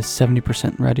that is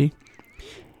 70% ready,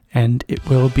 and it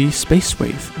will be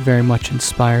Spacewave, very much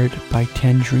inspired by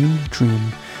Tangerine Dream.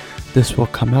 This will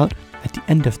come out at the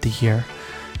end of the year.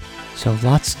 So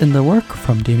lots in the work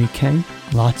from Demi K,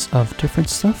 lots of different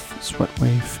stuff,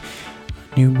 Sweatwave,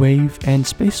 New Wave, and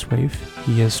Spacewave.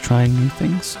 He is trying new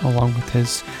things along with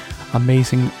his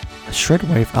amazing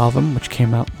Shredwave album, which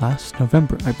came out last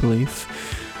November, I believe.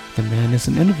 The man is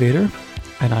an innovator,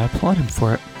 and I applaud him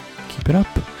for it. Keep it up.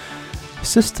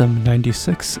 System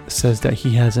 96 says that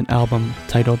he has an album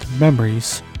titled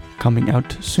Memories coming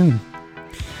out soon.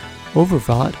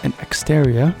 Overvod and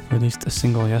Exteria released a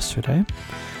single yesterday,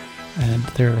 and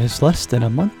there is less than a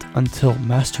month until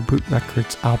Master Brute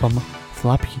Records' album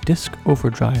Floppy Disk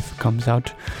Overdrive comes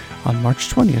out on March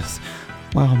 20th.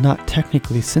 While not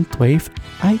technically synthwave,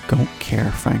 I don't care,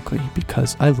 frankly,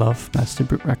 because I love Master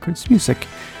Brute Records music,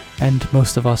 and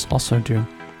most of us also do.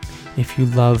 If you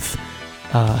love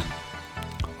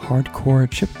hardcore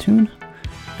chiptune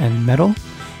and metal,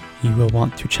 you will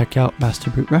want to check out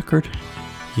Master Brute Record.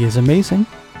 He is amazing.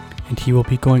 and he will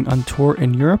be going on tour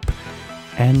in Europe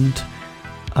and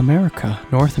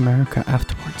North America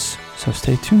afterwards. So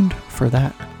stay tuned for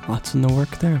that. Lots in the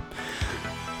work there.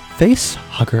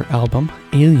 Facehugger album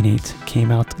Alienate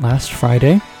came out last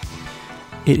Friday.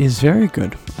 It is very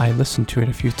good. I listened to it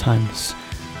a few times.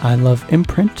 I love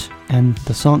Imprint, and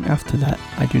the song after that,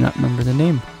 I do not remember the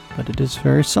name, but it is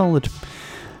very solid.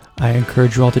 I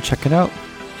encourage you all to check it out.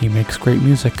 He makes great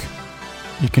music.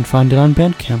 You can find it on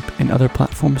Bandcamp and other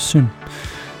platforms soon.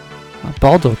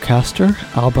 Baldocaster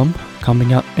album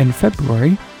coming out in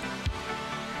February,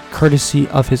 courtesy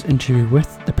of his interview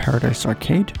with the Paradise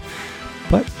Arcade.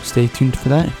 But stay tuned for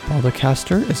that.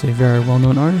 Baldocaster is a very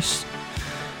well-known artist.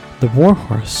 The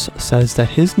Warhorse says that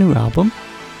his new album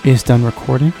is done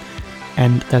recording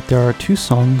and that there are 2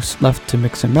 songs left to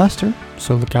mix and master,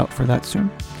 so look out for that soon.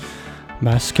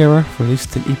 Mascara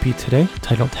released an EP today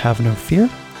titled Have No Fear.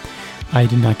 I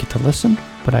did not get to listen,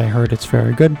 but I heard it's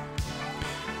very good.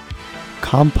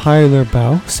 Compiler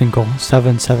Bow single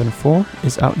 774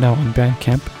 is out now on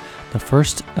Bandcamp, the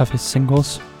first of his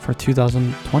singles for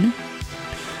 2020.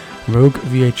 Rogue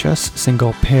VHS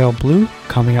single Pale Blue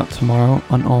coming out tomorrow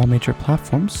on all major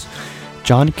platforms.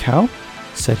 John Cow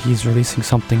said he's releasing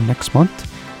something next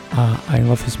month. I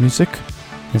love his music.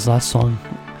 His last song,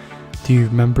 Do You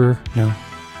Remember? No.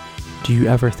 Do You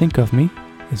Ever Think of Me?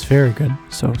 Is very good,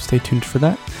 so stay tuned for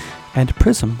that. And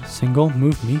Prism single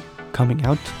Move Me coming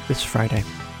out this Friday.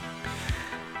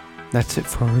 That's it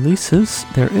for releases.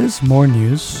 There is more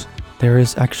news. There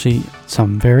is actually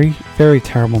some very, very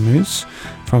terrible news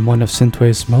from one of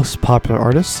Synthwave's most popular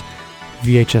artists,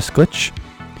 VHS Glitch.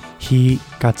 He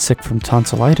got sick from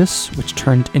tonsillitis, which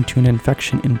turned into an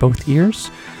infection in both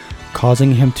ears,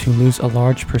 causing him to lose a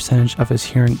large percentage of his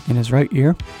hearing in his right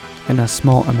ear and a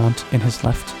small amount in his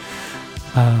left.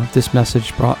 This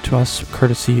message brought to us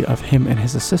courtesy of him and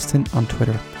his assistant on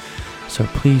Twitter. So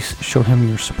please show him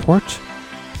your support.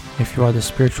 If you are the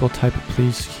spiritual type,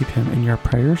 please keep him in your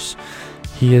prayers.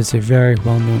 He is a very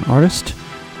well-known artist,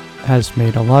 has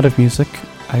made a lot of music.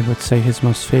 I would say his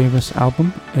most famous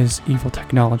album is Evil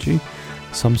Technology.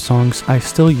 Some songs I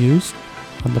still use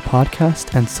on the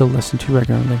podcast and still listen to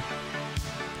regularly.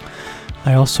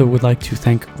 I also would like to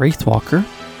thank Wraithwalker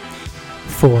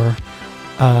for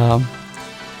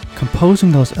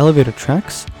composing those elevator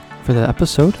tracks for the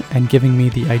episode and giving me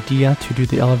the idea to do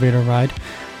the elevator ride,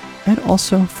 and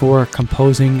also for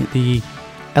composing the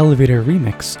elevator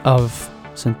remix of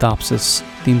Synthopsis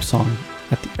theme song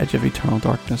At the Edge of Eternal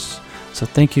Darkness. So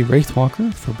thank you,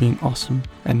 Wraithwalker, for being awesome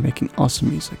and making awesome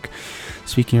music.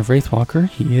 Speaking of Wraithwalker,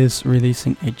 he is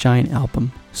releasing a giant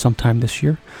album sometime this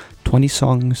year, 20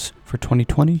 songs for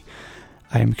 2020.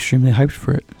 I am extremely hyped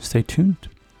for it. Stay tuned.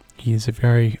 He is a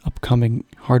very upcoming,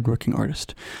 hardworking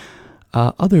artist.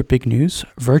 Other big news,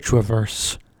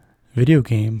 Virtuaverse video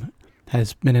game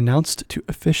has been announced to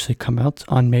officially come out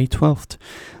on May 12th.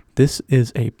 This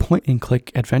is a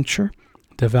point-and-click adventure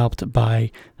developed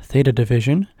by Theta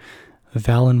Division,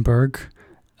 Valenberg,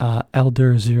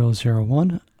 Elder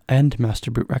 001, and Master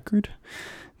Boot Record.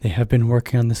 They have been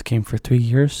working on this game for 3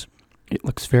 years. It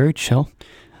looks very chill,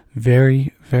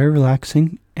 very, very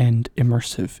relaxing, and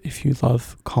immersive. If you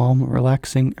love calm,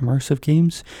 relaxing, immersive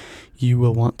games, you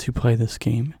will want to play this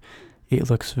game. It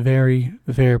looks very,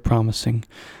 very promising.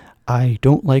 I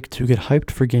don't like to get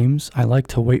hyped for games. I like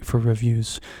to wait for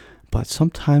reviews. But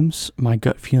sometimes my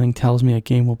gut feeling tells me a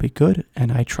game will be good,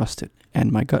 and I trust it.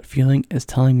 And my gut feeling is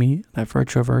telling me that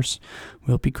Virtuaverse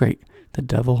will be great. The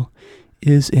devil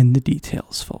is in the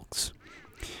details, folks.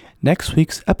 Next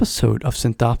week's episode of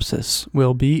Synthopsis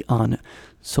will be on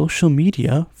social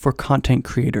media for content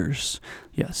creators.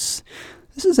 Yes,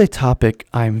 this is a topic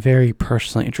I'm very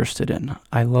personally interested in.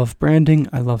 I love branding,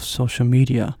 I love social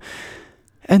media,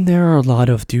 and there are a lot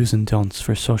of do's and don'ts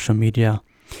for social media.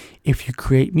 If you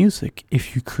create music,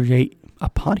 if you create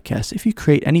a podcast, if you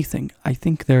create anything, I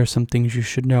think there are some things you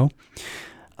should know.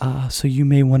 So you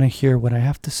may want to hear what I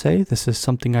have to say. This is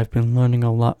something I've been learning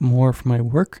a lot more from my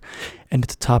work, and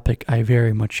it's a topic I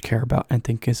very much care about and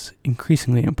think is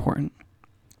increasingly important.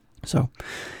 So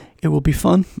it will be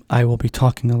fun. I will be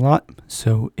talking a lot.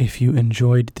 So if you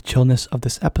enjoyed the chillness of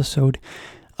this episode,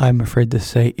 I'm afraid to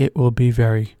say it will be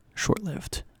very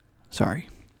short-lived. Sorry.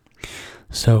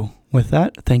 So with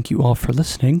that, thank you all for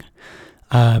listening.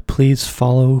 Please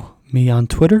follow me on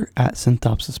Twitter at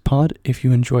SynthopsisPod. If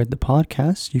you enjoyed the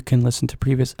podcast, you can listen to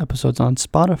previous episodes on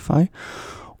Spotify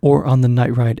or on the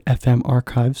Night Ride FM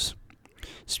archives.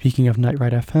 Speaking of Night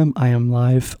Ride FM, I am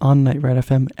live on Night Ride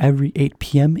FM every 8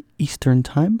 p.m. Eastern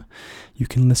Time. You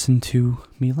can listen to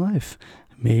me live.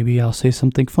 Maybe I'll say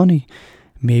something funny.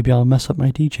 Maybe I'll mess up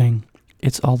my DJing.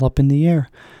 It's all up in the air.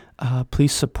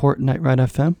 Please support Night Ride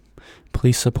FM.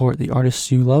 Please support the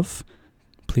artists you love.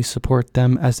 Please support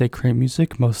them as they create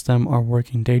music. Most of them are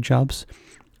working day jobs.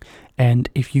 And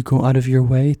if you go out of your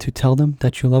way to tell them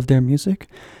that you love their music,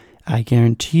 I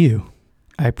guarantee you,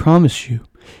 I promise you,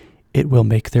 it will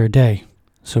make their day.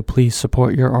 So please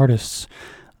support your artists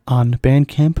on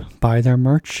Bandcamp, buy their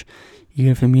merch,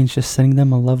 even if it means just sending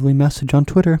them a lovely message on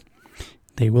Twitter.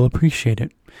 They will appreciate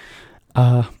it.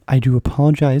 I do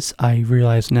apologize. I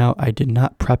realize now I did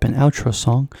not prep an outro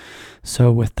song.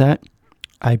 So with that,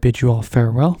 I bid you all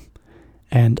farewell,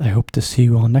 and I hope to see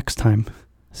you all next time.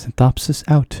 Synthopsis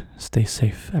out. Stay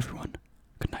safe, everyone.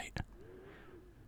 Good night.